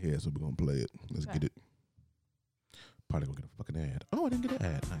popped in my head, so we're going to play it. Let's Okay. get it. Probably going to get a fucking ad. Oh, I didn't get an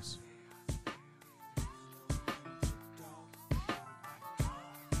ad. Nice.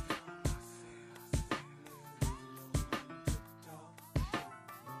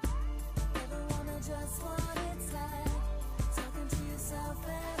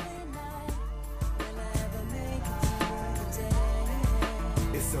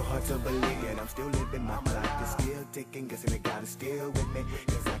 It's so hard to believe that I'm still living my life. It's still ticking, guessing it gotta still with me.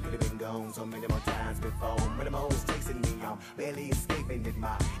 Cause I can could have been gone so many more times before. But I'm always chasing me, I'm barely escaping it.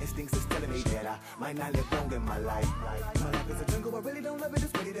 My instincts is telling me that I might not live long in my life. My life is a jungle, I really don't love it,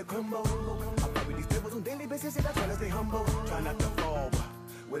 it's ready to crumble. I play with these tables on daily basis, and I try to stay humble. Try not to fall, but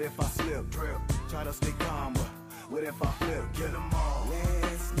what if I slip? Try to stay calm, but what if I flip? Kill them all.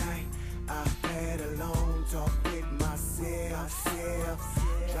 Last night, I had a long talk with myself.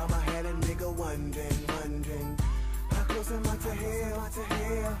 Drama had a nigga wondering, how close am I to hell?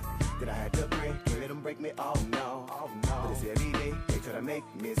 Did I have to break? Can't let them break me? Oh no. But it's every day, they try to make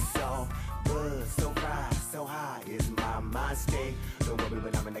me soft. Buzz, so bright, so high is my mind state. Don't worry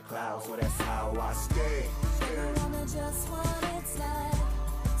when I'm in the clouds, so that's how I stay. You wanna just what it's like,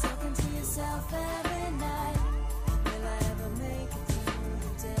 talking to yourself every night. Will I ever make it through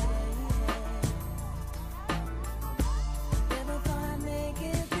the day? Never thought I'd make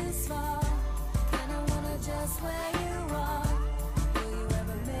it this far. Kinda wanna just where you are. Will you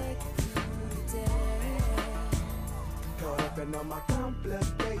ever make it through the day? Caught up in all my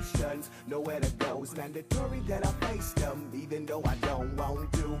complications, nowhere to go. It's mandatory that I face them, even though I don't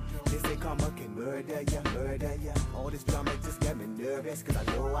want to. They say karma can murder ya. All this drama just get me nervous, cause I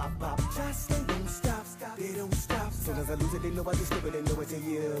know I pop. Just they don't stop, they don't stop. Sometimes I lose it, they know I just slip it and know it's to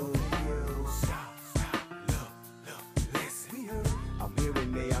you. Stop, look, listen. I'm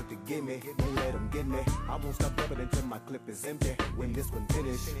hearing they out to get me, don't let them get me. I won't stop rubbing until my clip is empty. When this one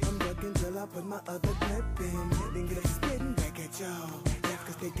finished, I'm looking till I put my other clip in. Then get spitting back at y'all. That's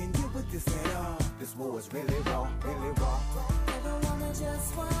cause they can't deal with this at all. This war is really raw. Never wanna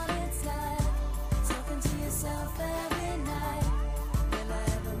just what it's like, talking to yourself every night. Will I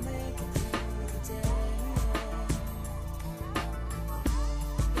ever make it through the day?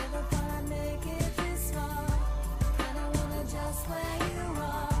 Never thought I'd make it this far. Kinda wanna just where you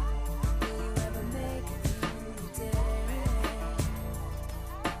are. Will you ever make it through the day?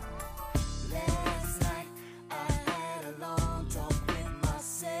 Last night I had a long talk with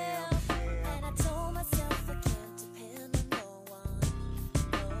myself, and I told myself I can't depend on no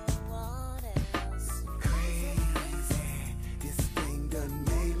one else. Crazy, this thing done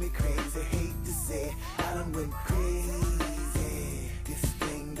made me crazy. Hate to say, I done went crazy. This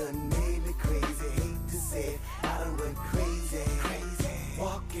thing done made me crazy. Hate to say, I done went crazy.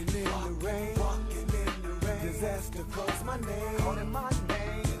 Walking in the rain, disaster calls my name, Feeling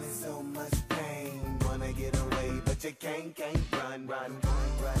so much pain, wanna get away, but you can't run.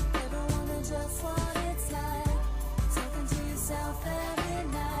 Never wanna just what it's like, talking to yourself every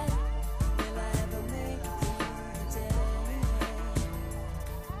night. Will I ever make it through the day?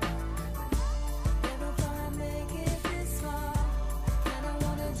 Never thought I'd make it this far. Kinda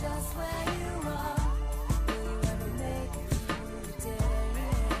wanna just where you are. Will you ever make it through the day?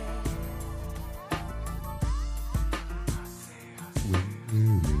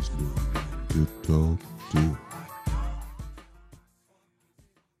 There is no one to talk to.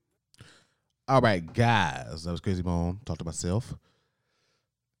 All right, guys, that was Crazy Bone. Talk to myself.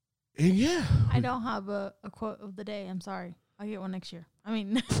 And yeah. I don't have a quote of the day. I'm sorry. I'll get one next year. I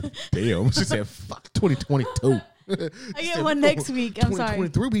mean, Damn, she said, fuck 2022. I get one next week. I'm sorry.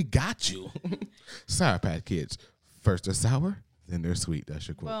 2023, we got you. Sour Patch Kids. First they're sour, then they're sweet. That's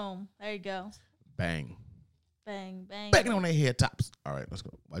your quote. Boom. There you go. Bang. Bang, bang. Banging on their head tops. All right, let's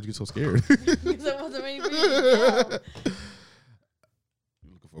go. Why'd you get so scared? Because I wasn't ready for you to go.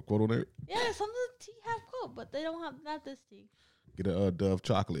 You looking for a quote on there? Yeah, some of the tea have quote, but they don't have, not this tea. Get a Dove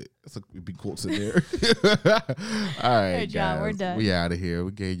chocolate. It'd be quotes in there. All right, Good job. guys. We're done. We out of here.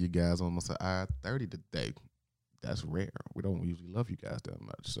 We gave you guys almost an hour 30 today. That's rare. We don't usually love you guys that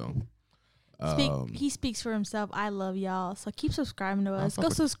much. So, He speaks for himself. I love y'all. So keep subscribing to us. fuck Go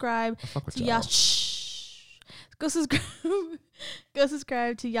with- subscribe fuck with to y'all. y'all. Shh. Go subscribe. Go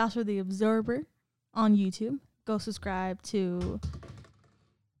subscribe to Yasha the Observer on YouTube. Go subscribe to.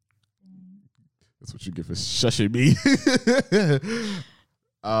 That's what you get for shushing me.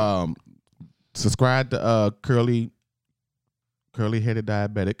 Subscribe to Curly Headed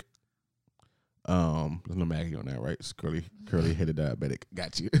Diabetic. There's no Maggie on that, right? It's Curly Headed Diabetic.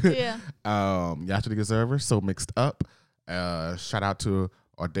 Got you. Yeah. Yasha the Observer, So Mixed Up. Shout out to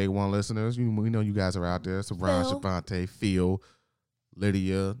our day one listeners. We know you guys are out there. So Ron, Phil. Shavante, Phil,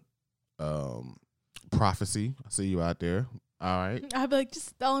 Lydia, Prophecy. I see you out there. All right. I'd be like,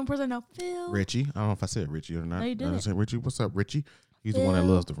 just the only person I know, Phil. Richie. I don't know if I said Richie or not. No, you I didn't. just said Richie. What's up, Richie? He's the one that Phil.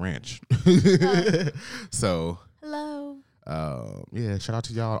 loves the ranch. So, Hello. yeah, shout out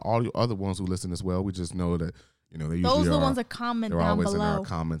to y'all, all the other ones who listen as well. We just know that, they usually Those are the are, ones that comment they're down always below. in our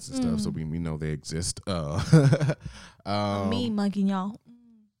comments and stuff, so we know they exist. Me mugging y'all.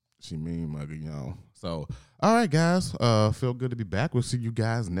 She mean mugging y'all. So, all right, guys. Feel good to be back. We'll see you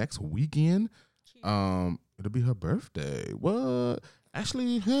guys next weekend. It'll be her birthday. What?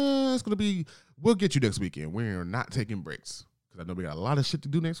 Actually, it's gonna be. We'll get you next weekend. We're not taking breaks because I know we got a lot of shit to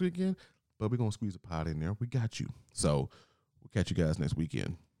do next weekend. But we're gonna squeeze a pod in there. We got you. So we'll catch you guys next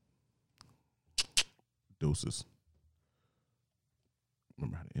weekend. Deuces.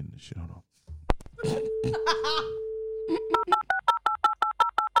 Remember how to end this shit. Hold on.